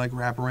 and they like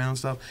wrap around and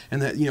stuff.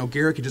 And that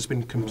Garrick had just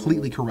been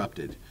completely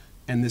corrupted,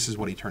 and this is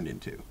what he turned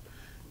into.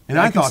 And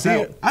I can thought see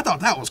that it. I thought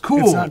that was cool.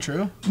 It's not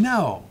true?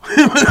 No,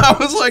 I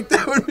was like,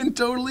 that would have been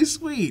totally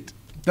sweet.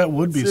 That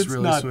would be It's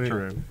really not sweet.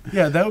 true.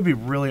 Yeah, that would be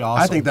really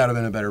awesome. I think that would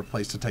have been a better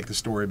place to take the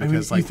story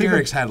because you like think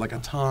Garrick's had like a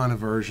ton of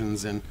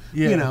versions, and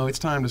Yeah. it's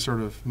time to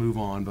sort of move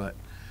on. But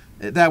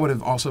that would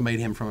have also made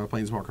him from a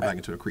planeswalker back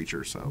into a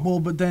creature. So Well,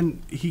 but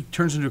then he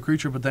turns into a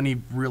creature, but then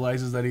he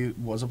realizes that he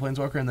was a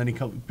planeswalker, and then he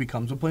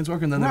becomes a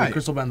planeswalker, and then they Right.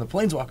 make Crystalbrand the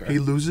planeswalker. he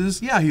loses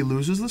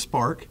the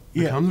spark,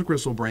 Yeah. becomes the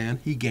Gristlebrand.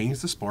 He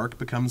gains the spark,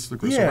 becomes the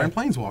Gristlebrand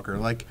Yeah. planeswalker.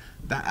 Like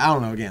that, I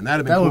don't know. Again, that'd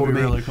have been That cool would to be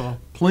me. really cool.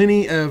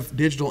 Plenty of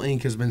digital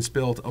ink has been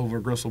spilt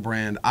over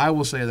Gristlebrand. I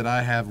will say that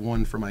I have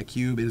one for my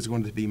cube. It is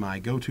going to be my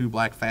go-to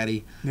black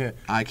fatty. Yeah.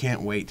 I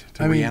can't wait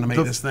to reanimate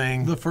this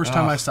thing. The first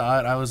time I saw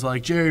it, I was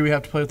like, Jerry, we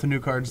have to play with the new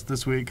cards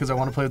this week because I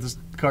want to play with this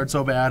card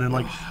so bad. And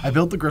like, I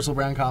built the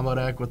Gristlebrand combo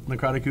deck with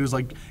Necrotic Ooze.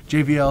 Like,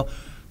 JVL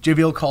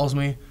calls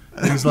me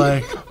and he's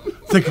like,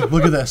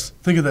 look at this,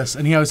 think of this.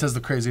 And he always has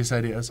the craziest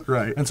ideas.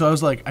 Right. And so I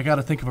was like, I got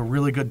to think of a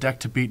really good deck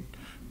to beat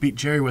beat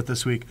Jerry with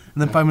this week.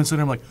 And then 5 minutes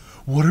later, I'm like,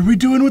 what are we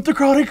doing with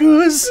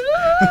Necroticoos?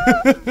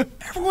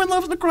 Everyone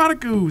loves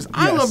Necroticoos.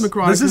 I love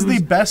Necroticoos. This is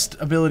the best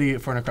ability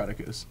for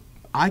Necroticoos.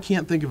 I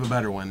can't think of a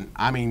better one.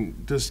 I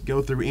mean, just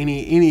go through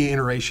any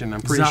iteration.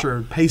 I'm pretty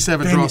sure pay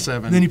 7, draw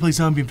 7. Then you play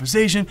Zombie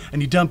Infestation,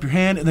 and you dump your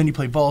hand, and then you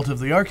play Vault of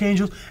the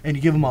Archangels, and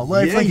you give them all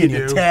life, and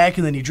you attack,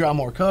 and then you draw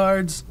more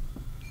cards.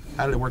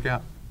 How did it work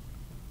out?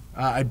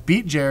 I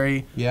beat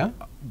Jerry. Yeah?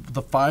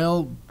 The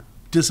file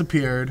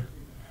disappeared.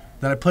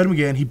 Then I played him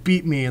again. He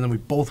beat me, and then we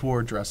both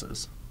wore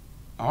dresses.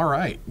 All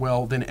right.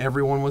 Well, then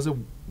everyone was a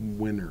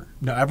winner.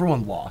 No,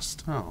 everyone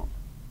lost. Oh.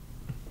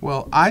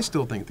 Well, I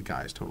still think the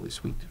guy is totally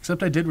sweet.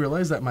 Except I did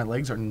realize that my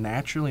legs are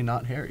naturally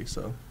not hairy,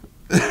 so.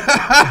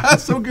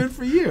 So good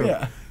for you.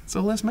 Yeah. So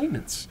less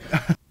maintenance.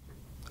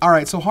 All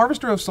right, so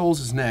Harvester of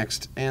Souls is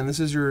next, and this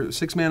is your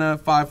 6 mana,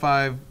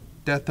 5/5,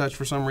 Death Touch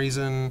for some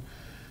reason.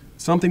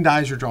 Something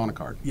dies, you're drawing a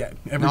card. Yeah,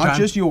 Not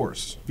just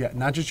yours. Yeah,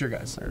 not just your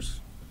guys. There's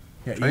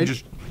Yeah, trade. you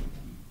just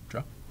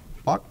draw.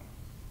 Block.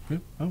 Yeah.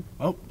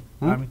 Oh.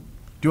 I mean,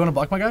 do you want to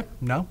block my guy?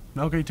 No?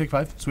 No, okay, you take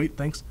 5. Sweet,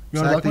 thanks. You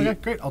want to block my guy?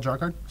 Great, I'll draw a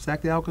card.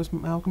 Sack the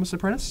Alchemist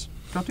Apprentice.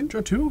 Draw 2.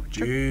 Draw 2?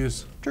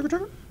 Jeez.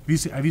 Trigger.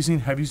 Have you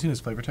seen his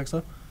flavor text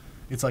though?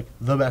 It's like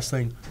the best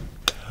thing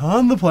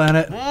on the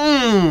planet.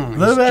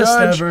 The best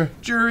Judge, ever.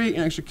 Jury,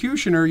 and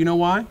Executioner. You know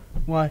why?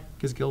 Why?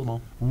 Because he killed them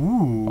all.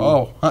 Ooh.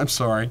 Oh, I'm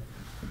sorry.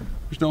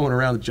 There's no one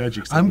around the judge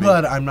except I'm me.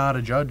 glad I'm not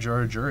a judge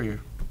or a jury.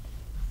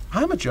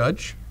 I'm a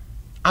judge.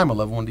 I'm a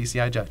level 1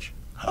 DCI judge.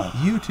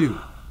 You too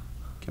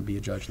can be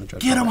a judge in the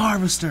judge. Get him, program.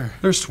 Harvester.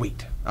 They're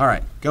sweet. All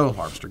right, go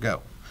Harvester,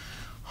 go.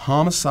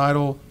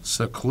 Homicidal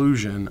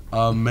Seclusion,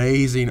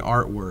 amazing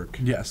artwork.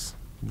 Yes.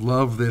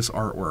 Love this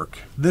artwork.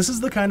 This is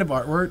the kind of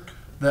artwork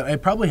that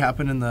it probably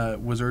happened in the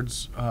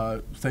Wizards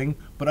thing,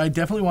 but I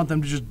definitely want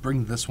them to just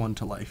bring this one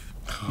to life.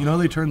 You know,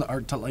 they turn the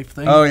art to life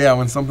thing. Oh yeah,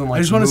 when something like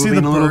I just want to see the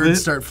moving a little birds bit,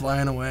 start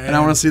flying away, and I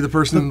want to see the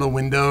person in the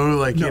window,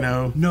 like no, you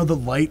know. No, the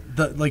light,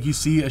 like you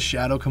see a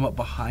shadow come up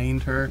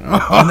behind her,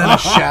 and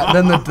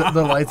then then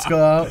the lights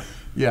go out.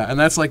 Yeah, and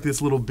that's like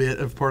this little bit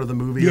of part of the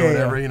movie or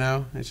whatever, you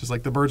know. It's just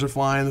like the birds are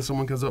flying, then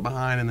someone comes up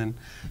behind, and then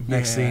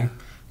next scene,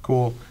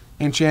 cool.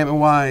 Enchantment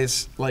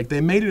wise, like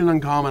they made it an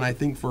uncommon, I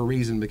think, for a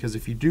reason, because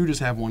if you do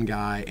just have one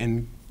guy,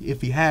 and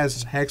if he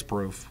has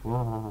hexproof,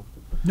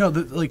 no,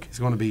 like he's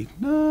going to be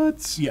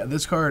nuts. Yeah,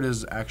 this card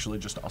is actually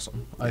just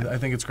awesome. I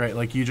think it's great.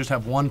 Like you just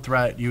have one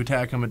threat, you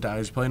attack him, it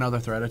dies. Play another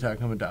threat, attack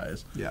him, it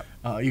dies. Yeah.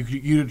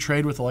 You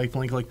trade with a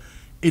lifelink. Like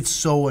it's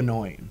so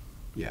annoying.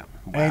 Yeah.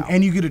 Wow.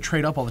 And you get to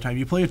trade up all the time.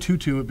 You play a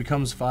 2/2, it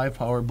becomes 5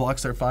 power,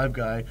 blocks their 5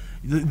 guy.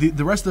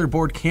 The rest of their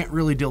board can't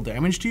really deal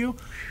damage to you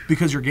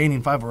because you're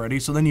gaining 5 already.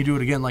 So then you do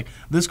it again. Like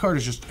this card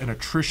is just an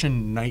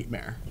attrition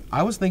nightmare.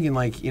 I was thinking,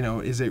 like, you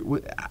know,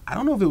 I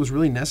don't know if it was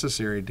really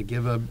necessary to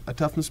give a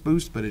toughness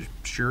boost, but it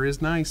sure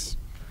is nice.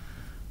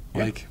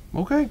 Yeah. Like,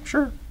 okay,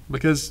 sure.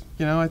 Because,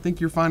 you know, I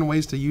think you're finding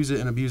ways to use it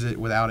and abuse it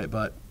without it,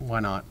 but why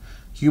not?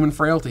 Human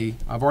Frailty.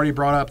 I've already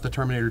brought up the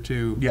Terminator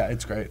 2 Yeah,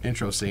 it's great.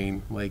 intro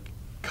scene. Like,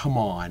 come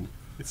on.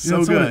 It's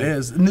So so good. what it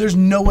is. And there's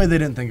no way they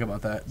didn't think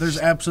about that. There's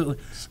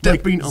absolutely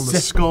Stepping on the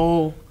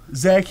skull.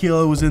 Zach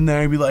Hill was in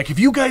there and be like, if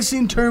you guys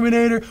seen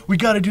Terminator, we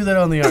got to do that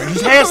on the art. It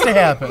just has to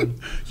happen.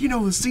 You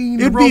know the scene.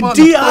 It'd the be robot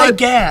in the D.I. flood.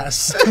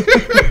 gas.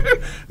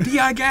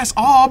 D.I. gas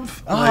ob.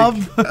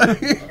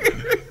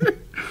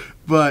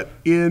 But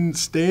in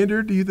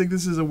standard, do you think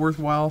this is a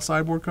worthwhile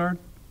sideboard card?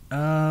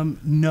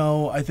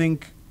 No, I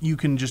think you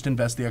can just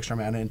invest the extra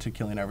mana into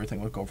killing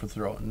everything with Go for the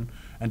Throat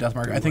and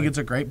Deathmark. I think it's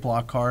a great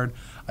block card.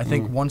 I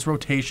think once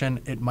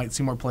rotation, it might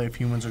see more play if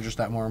humans are just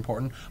that more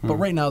important. But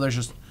right now, there's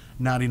just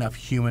not enough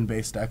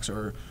human-based decks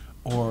or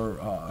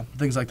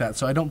things like that.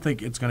 So I don't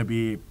think it's going to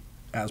be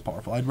as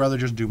powerful. I'd rather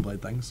just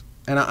Doomblade things.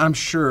 And I'm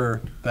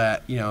sure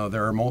that, you know,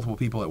 there are multiple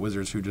people at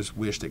Wizards who just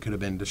wished it could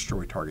have been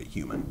destroy target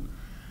human.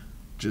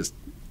 Just,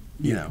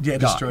 you know, yeah,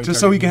 destroy just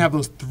so we target can have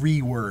those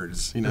 3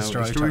 words, you know,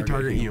 Destroy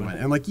target human.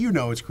 And like, you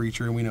know, it's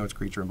creature, and we know it's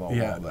creature and blah, blah,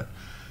 Yeah. blah. But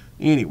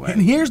anyway.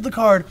 And here's the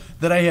card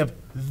that I have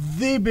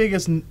the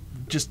biggest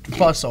just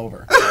fuss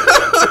over.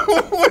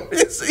 What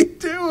is he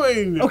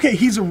doing? Okay,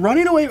 he's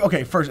running away.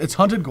 Okay, first, it's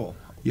Hunted Ghoul.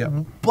 Yep.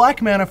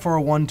 Black mana for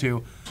a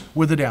 1/2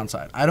 with a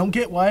downside. I don't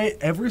get why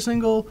every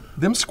single...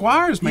 Them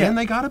squires, man, Yeah.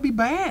 they gotta be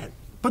bad.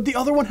 But the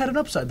other one had an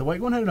upside. The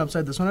white one had an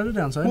upside. This one had a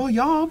downside. Well,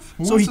 Yav.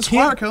 so he the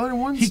squire can't. killer, and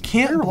one's He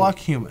can't terrible. block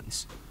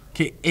humans.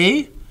 Okay,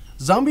 A,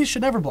 zombies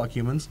should never block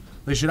humans.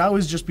 They should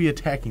always just be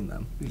attacking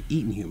them.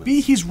 Eating humans.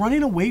 B, he's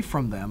running away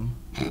from them.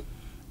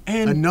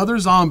 And Another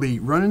zombie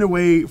running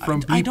away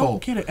from people. I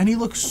don't get it. And he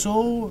looks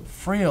so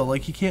frail.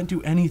 Like he can't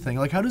do anything.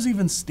 Like how does he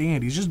even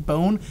stand? He's just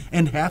bone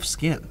and half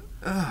skin.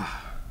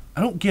 I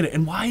don't get it.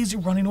 And why is he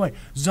running away?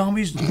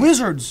 Zombies,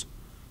 wizards.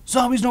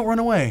 Zombies don't run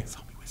away.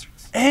 Zombie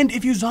wizards. And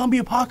if you zombie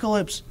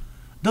apocalypse,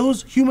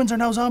 those humans are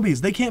now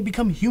zombies. They can't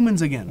become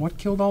humans again. What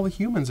killed all the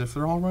humans if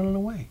they're all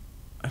running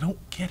I don't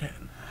get it.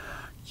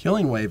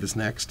 Killing Wave is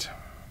next.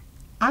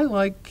 I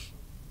like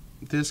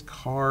this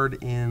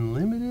card in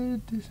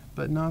limited,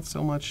 but not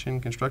so much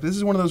in constructed. This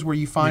is one of those where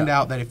you find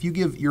out that if you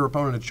give your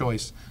opponent a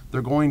choice,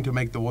 they're going to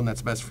make the one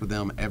that's best for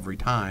them every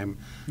time.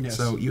 Yes.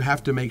 So you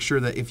have to make sure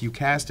that if you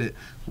cast it,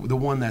 the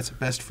one that's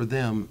best for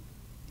them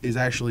is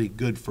actually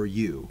good for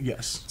you.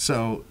 Yes.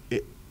 So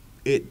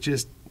it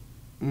just.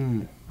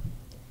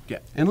 Yeah.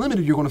 In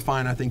limited, you're going to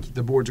find, I think,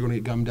 the boards are going to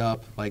get gummed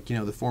up. Like, you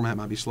know, the format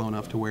might be slow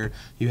enough to where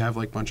you have,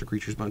 like, bunch of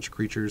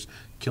creatures,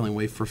 killing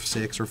wave for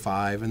 6 or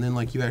 5, and then,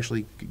 like, you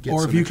actually get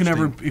or some if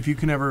you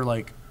can ever,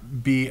 like,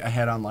 be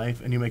ahead on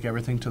life and you make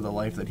everything to the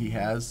life that he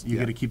has, you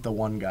get to keep the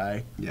one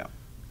guy. Yeah.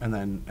 And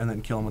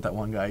then kill him with that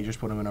one guy. You just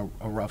put him in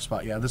a rough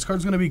spot. Yeah, this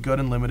card's going to be good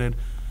in limited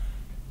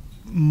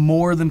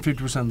more than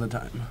 50% of the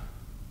time.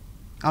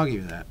 I'll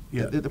give you that.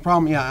 Yeah. The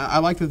problem, I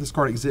like that this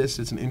card exists.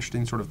 It's an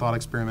interesting sort of thought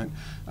experiment.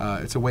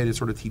 It's a way to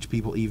sort of teach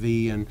people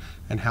EV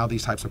and how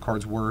these types of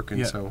cards work,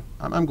 and so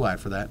I'm glad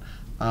for that.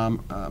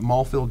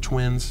 Mall-filled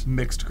Twins.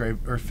 Fixed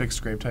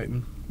Grave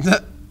Titan.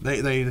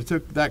 They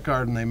took that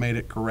card and they made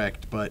it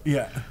correct, but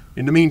yeah.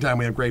 In the meantime,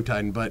 we have Grave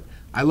Titan. But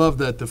I love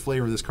that the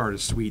flavor of this card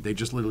is sweet. They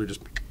just literally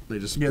they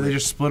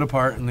just split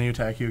apart and they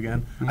attack you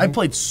again. I've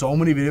played so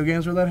many video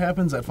games where that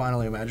happens that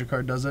finally a Magic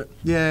card does it.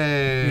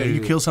 Yay! Yeah, you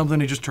kill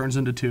something, it just turns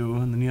into 2,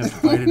 and then you have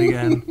to fight it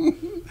again.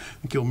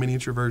 You kill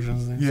miniature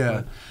versions. And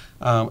yeah.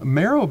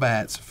 Marrow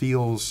Bats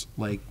feels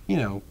like, you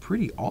know,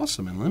 pretty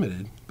awesome and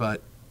limited,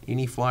 but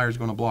any flyer is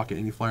going to block it.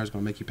 Any flyer is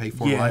going to make you pay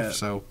 4 life.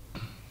 So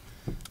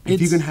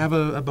if you can have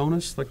a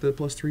bonus like the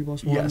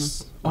 +3/+1,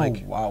 yes.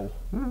 Like, oh wow.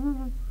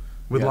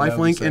 With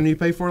lifelink and you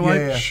pay 4 life,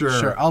 yeah.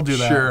 Sure, I'll do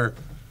that. Sure.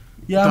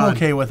 Yeah, Done. I'm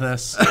okay with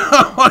this.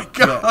 Oh my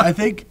god! Yeah, I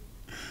think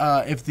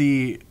if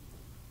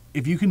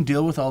you can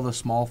deal with all the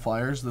small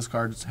flyers, this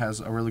card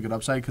has a really good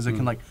upside because it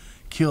can like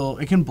kill.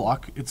 It can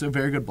block. It's a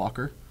very good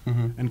blocker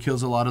and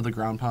kills a lot of the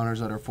ground pounders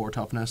that are 4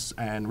 toughness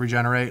and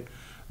regenerate.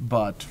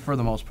 But for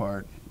the most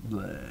part,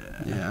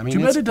 bleh. Yeah, I mean,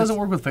 too bad it doesn't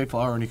work with Fate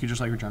Flower, and you could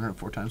just like regenerate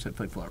 4 times, hit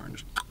Fate Flower, and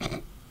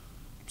just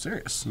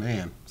serious.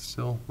 Man,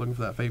 still looking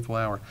for that fateful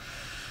hour.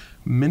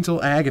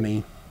 Mental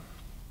Agony.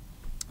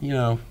 You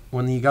know,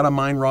 when you got a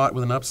Mind Rot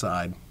with an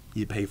upside,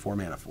 you pay 4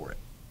 mana for it.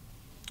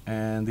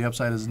 And the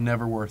upside is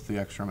never worth the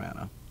extra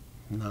mana.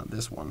 Not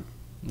this one.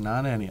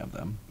 Not any of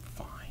them.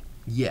 Fine.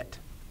 Yet.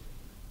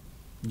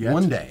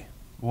 One day.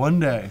 One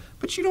day.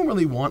 But you don't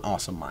really want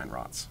awesome Mind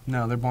Rots.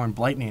 No, they're born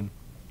Blightning.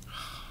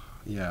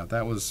 Yeah,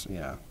 that was,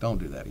 don't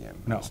do that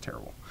again. No. That was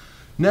terrible.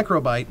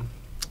 Necrobite,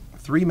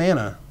 3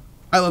 mana.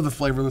 I love the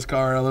flavor of this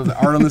card. I love the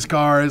art on this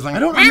card. It's like, I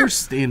don't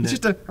understand it.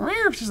 It's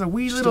just a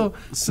wee little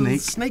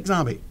snake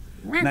zombie.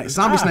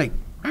 Zombie snake.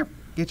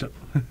 Get you.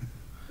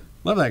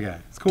 Love that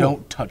guy. It's cool.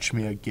 Don't touch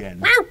me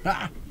again.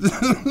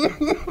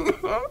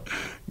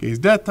 He's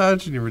Death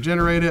Touch and you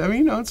regenerate it. I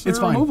mean, it's a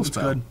fine. removal It's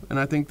spell. good. And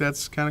I think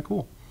that's kind of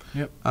cool.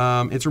 Yep.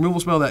 It's a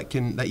removal spell that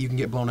you can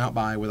get blown out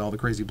by with all the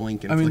crazy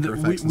blink and flicker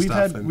effects and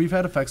stuff. We've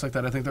had effects like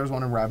that. I think there was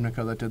one in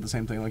Ravnica that did the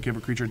same thing, like give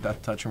a creature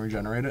Death Touch and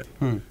regenerate it.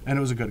 And it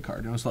was a good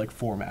card. It was like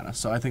 4 mana,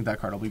 so I think that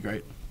card will be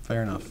great.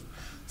 Fair enough.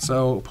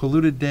 So,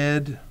 Polluted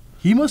Dead.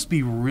 He must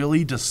be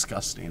really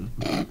disgusting.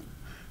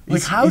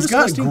 Like, how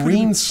disgusting got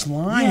green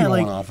slime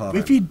going off of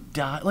if he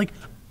died, like,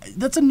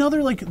 that's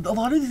another, like, a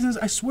lot of these things,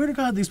 I swear to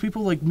God, these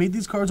people, like, made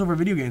these cards over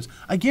video games.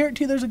 I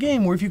guarantee there's a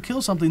game where if you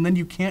kill something, then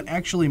you can't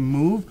actually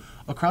move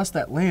across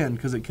that land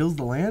because it kills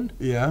the land.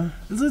 Yeah.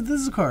 This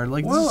is a card.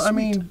 Like, well, I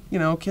mean,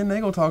 Ken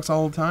Nagel talks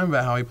all the time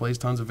about how he plays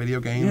tons of video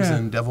games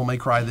and Devil May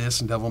Cry this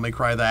and Devil May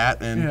Cry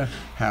that and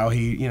how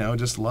he,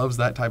 just loves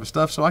that type of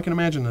stuff. So I can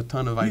imagine a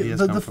ton of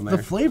ideas come from there.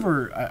 The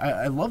flavor,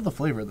 I love the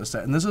flavor of this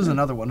set. And this is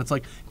another one. It's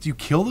like, you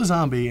kill the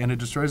zombie and it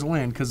destroys the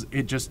land because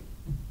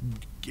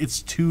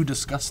it's too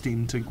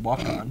disgusting to walk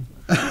on.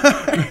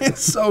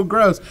 It's so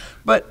gross.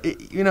 But,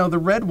 the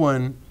red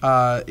one,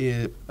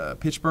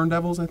 Pitchburn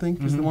Devils, I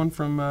think, is the one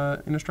from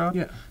Innistrad.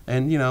 Yeah.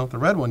 And, the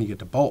red one, you get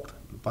to Bolt.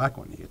 The black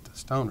one, you get to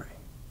Stone Ray.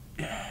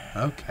 Yeah.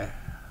 Okay.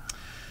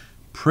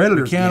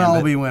 Predator's Gambit. We can't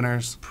all be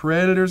winners.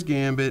 Predator's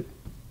Gambit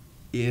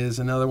is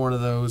another one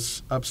of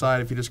those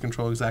upside if you just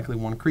control exactly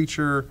one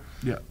creature.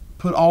 Yeah.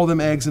 Put all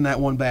them eggs in that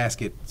one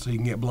basket so you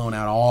can get blown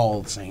out all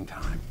at the same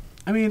time.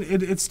 I mean,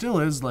 it still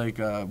is like,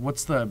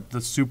 what's the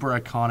super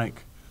iconic,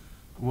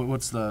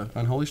 what's the...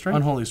 Unholy Strength?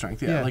 Unholy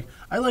Strength, yeah. Like,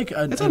 I like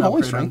it's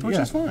Unholy Strength, which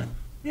is fine.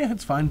 Yeah,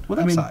 it's fine. With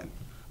upside. I'm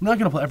not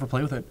going to ever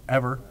play with it,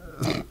 ever.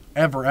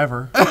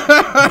 ever.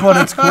 But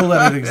it's cool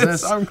that it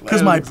exists,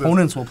 because my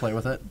opponents will play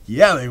with it.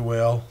 Yeah, they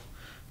will.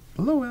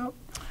 Blowout.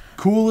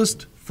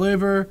 Coolest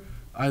flavor.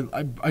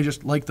 I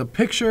just like the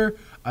picture.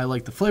 I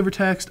like the flavor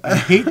text. I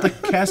hate the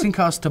casting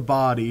cost to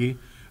body.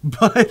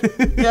 But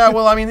yeah,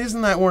 well, I mean,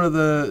 isn't that one of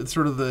the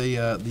sort of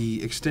the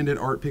extended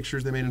art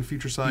pictures they made in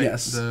Future Sight?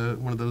 Yes.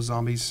 One of those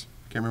zombies.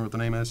 Can't remember what the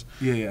name is.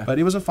 Yeah. But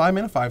it was a 5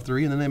 mana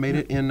 5/3, and then they made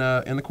it in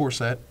the core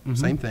set.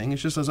 Same thing.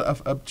 It's just as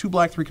a 2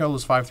 black 3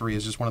 colorless 5/3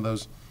 is just one of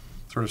those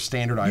sort of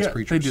standardized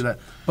creatures. They do that.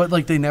 But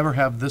like they never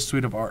have this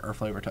sweet of art or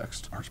flavor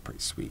text. Art's pretty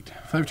sweet.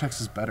 Flavor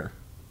text is better.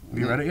 Have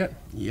you read it yet?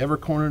 You ever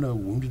cornered a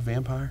wounded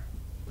vampire?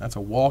 That's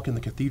a walk in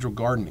the cathedral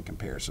garden in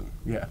comparison.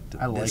 Yeah,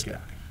 I like it.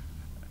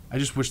 I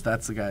just wish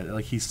that's the guy,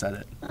 like, he said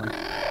it. Like,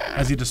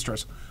 as he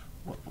destroys.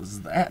 What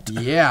was that?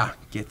 Yeah,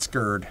 get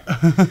scared.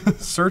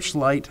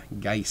 Searchlight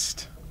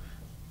Geist.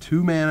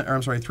 3 mana,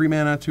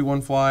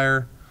 2/1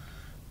 flyer.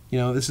 You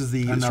know, this is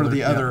the sort of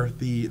the other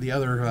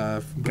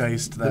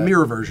Geist. The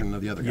mirror version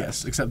of the other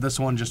Geist. Yes, except this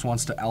one just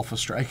wants to alpha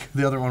strike.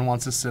 The other one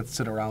wants to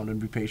sit around and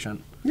be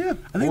patient. Yeah,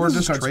 I think or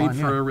this just trade fine,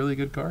 for a really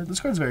good card.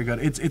 This card's very good.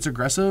 It's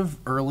aggressive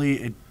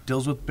early. It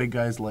deals with big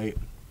guys late.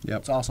 Yep.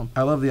 It's awesome.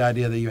 I love the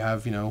idea that you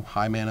have,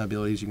 high mana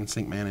abilities you can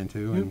sink mana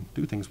into and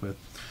do things with.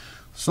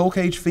 Soul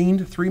Cage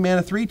Fiend, 3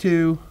 mana,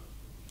 3/2.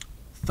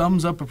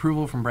 Thumbs up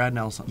approval from Brad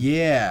Nelson.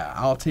 Yeah,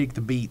 I'll take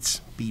the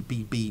beats.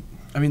 Beat.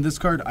 I mean, this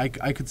card, I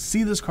could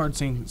see this card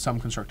seeing some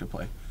constructive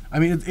play. I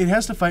mean, it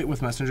has to fight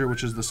with Messenger,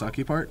 which is the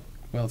sucky part.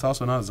 Well, it's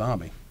also not a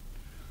zombie.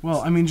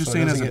 Well, I mean, just So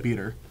saying it as doesn't a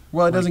beater.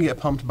 Well, it doesn't get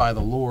pumped by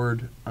the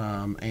Lord,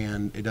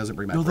 and it doesn't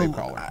bring back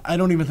Gravecrawler. I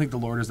don't even think the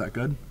Lord is that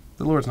good.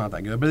 The Lord's not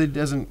that good, but it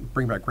doesn't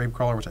bring back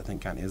Gravecrawler, which I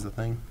think kind of is the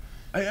thing.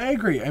 I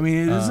agree. I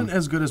mean, it isn't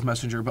as good as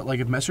Messenger, but like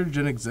if Messenger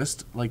didn't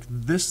exist, like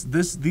these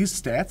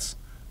stats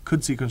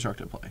could see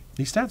constructive play.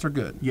 These stats are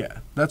good. Yeah,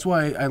 that's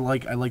why I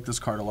like this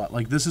card a lot.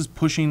 Like this is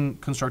pushing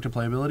constructive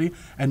playability,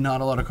 and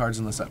not a lot of cards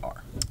in the set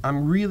are.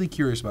 I'm really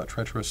curious about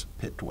Treacherous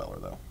Pit Dweller,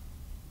 though.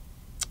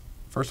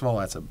 First of all,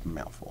 that's a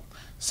mouthful.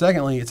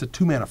 Secondly, it's a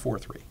 2 mana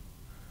 4/3.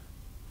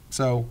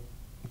 So,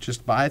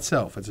 just by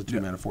itself, it's a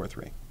 2 mana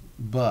 4/3.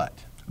 But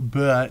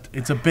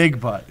it's a big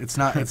but. It's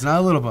not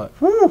a little but.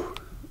 Whew,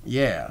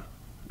 yeah.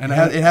 And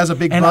it has a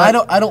big and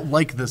butt. I don't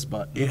like this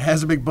butt. It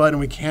has a big butt, and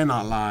we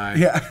cannot lie.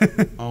 Yeah.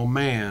 Oh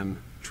man,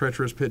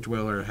 Treacherous Pit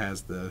Dweller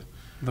has the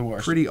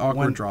worst. Pretty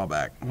awkward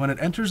drawback. When it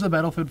enters the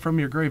battlefield from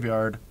your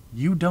graveyard,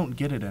 you don't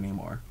get it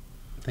anymore.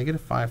 They get a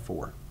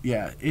 5/4.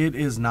 Yeah, it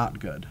is not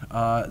good.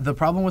 The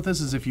problem with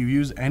this is if you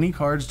use any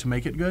cards to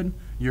make it good,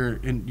 you're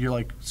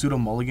like pseudo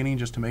mulliganing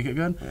just to make it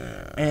good.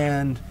 Yeah.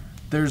 And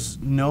there's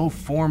no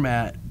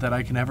format that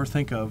I can ever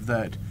think of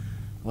that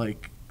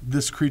like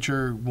this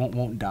creature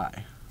won't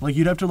die. Like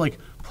you'd have to like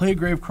play a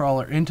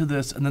Gravecrawler into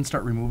this and then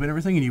start removing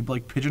everything, and you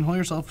like pigeonhole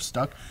yourself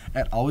stuck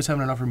at always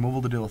having enough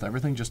removal to deal with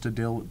everything, just to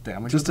deal with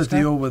damage. Just to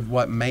deal with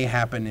what may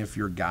happen if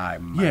your guy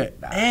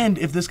might die. And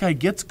if this guy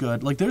gets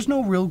good, like there's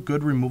no real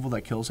good removal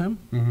that kills him,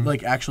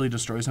 like actually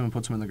destroys him and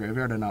puts him in the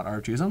graveyard and not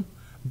RGs him.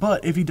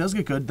 But if he does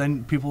get good,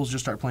 then people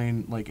just start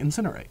playing like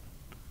Incinerate.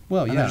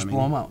 Well, and yeah, just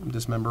blow him out.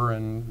 Dismember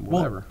and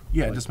whatever. Well,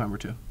 yeah, Dismember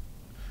too.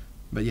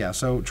 But yeah,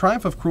 so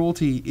Triumph of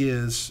Cruelty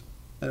is,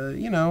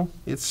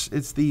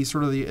 it's the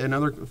sort of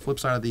another flip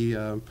side of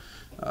the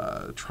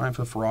Triumph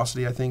of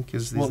Ferocity, I think,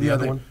 is the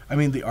other one. I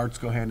mean, the arts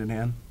go hand in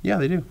hand. Yeah,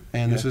 they do.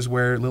 And this is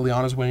where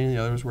Liliana's winning,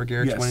 the other is where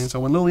Garrick's winning. So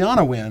when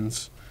Liliana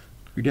wins,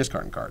 you're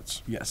discarding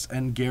cards. Yes,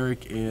 and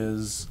Garrick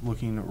is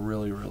looking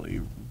really,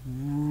 really,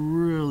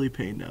 really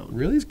pained out.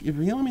 Really? You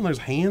know what I mean? There's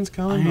hands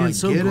coming, like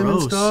so get him and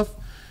gross. stuff.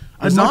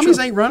 The zombies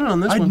ain't running on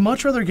this one. I'd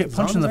much rather get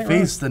punched in the Zombies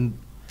ain't face than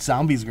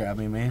zombies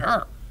grabbing me.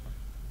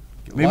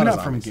 Maybe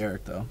not from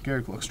Garrick, though.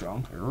 Garrick looks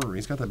strong.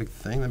 He's got that big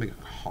thing, that big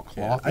claw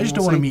thing. I just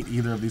don't want to meet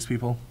either of these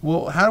people.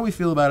 Well, how do we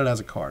feel about it as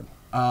a card?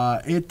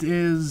 It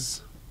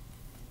is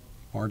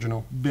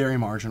marginal. Very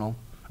marginal.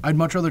 I'd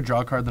much rather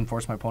draw a card than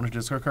force my opponent to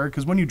discard a card,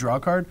 because when you draw a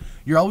card,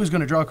 you're always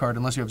going to draw a card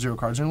unless you have 0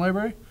 cards in your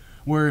library,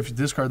 where if you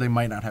discard, they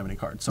might not have any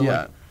cards. So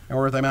yeah.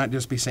 Or they might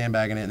just be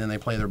sandbagging it, and then they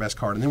play their best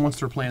card. And then once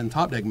they're playing in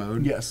top deck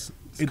mode, yes,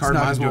 the card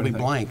might as well be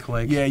blank.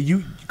 Like, yeah,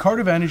 card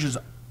advantage is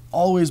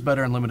always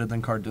better and limited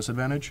than card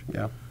disadvantage.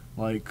 Yeah.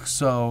 Like,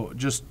 so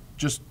just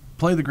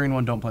play the green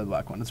one, don't play the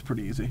black one. It's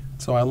pretty easy.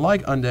 So I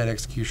like Undead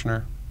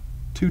Executioner.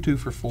 2/2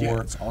 for 4.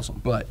 Yeah, it's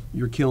awesome. But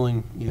you're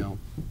killing,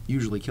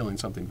 usually killing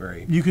something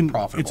very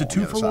profitable. It's a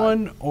 2 for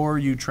 1, or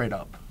you trade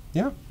up.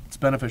 Yeah. It's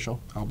beneficial.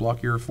 I'll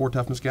block your 4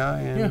 toughness guy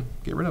and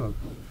get rid of him.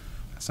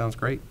 That sounds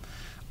great.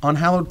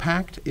 Unhallowed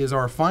Pact is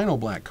our final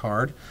black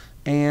card,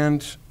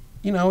 and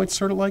it's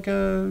sort of like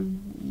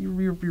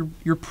you're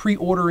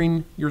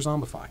pre-ordering your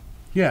Zombify.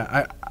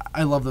 Yeah,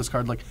 I love this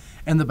card. Like,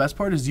 and the best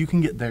part is you can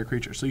get their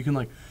creature, so you can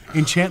like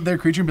enchant their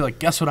creature and be like,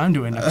 guess what I'm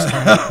doing next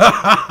turn.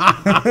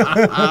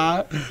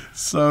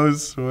 So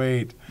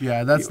sweet.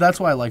 Yeah, that's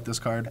why I like this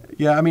card.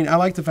 Yeah, I mean, I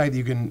like the fact that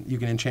you can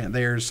enchant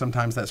theirs.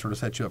 Sometimes that sort of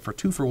sets you up for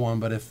 2 for 1,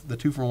 but if the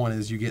 2 for 1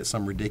 is you get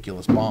some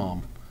ridiculous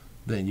bomb,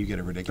 then you get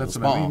a ridiculous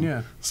bomb. That's what I mean,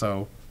 yeah.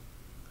 So,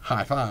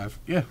 high five.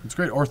 Yeah, it's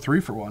great. Or 3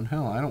 for 1.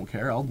 Hell, I don't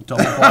care. I'll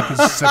double block his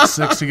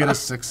 6/6 to get a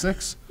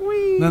 6/6.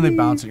 Then they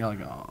bounce and you're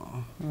like,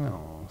 oh.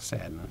 Oh,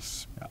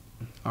 sadness. Yeah.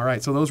 All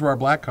right, so those were our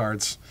black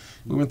cards.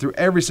 We went through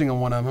every single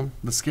one of them.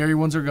 The scary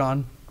ones are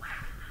gone.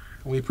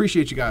 We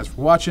appreciate you guys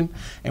for watching,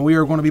 and we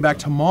are going to be back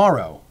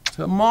tomorrow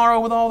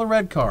with all the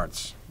red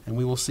cards. And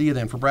we will see you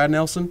then. For Brad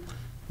Nelson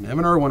and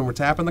Evan Irwin, we're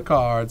tapping the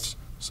cards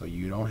so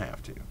you don't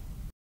have to.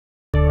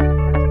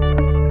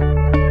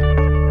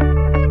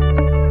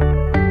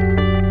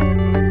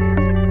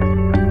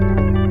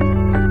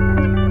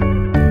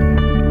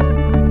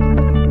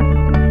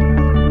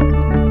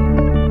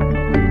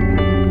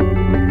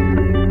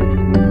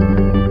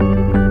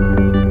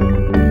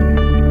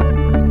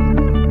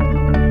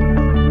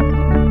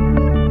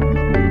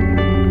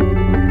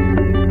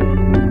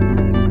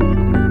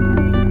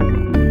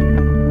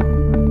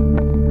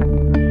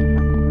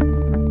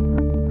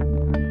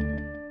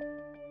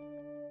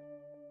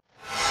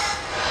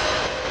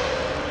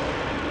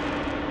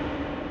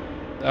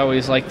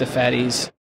 always like the fatties.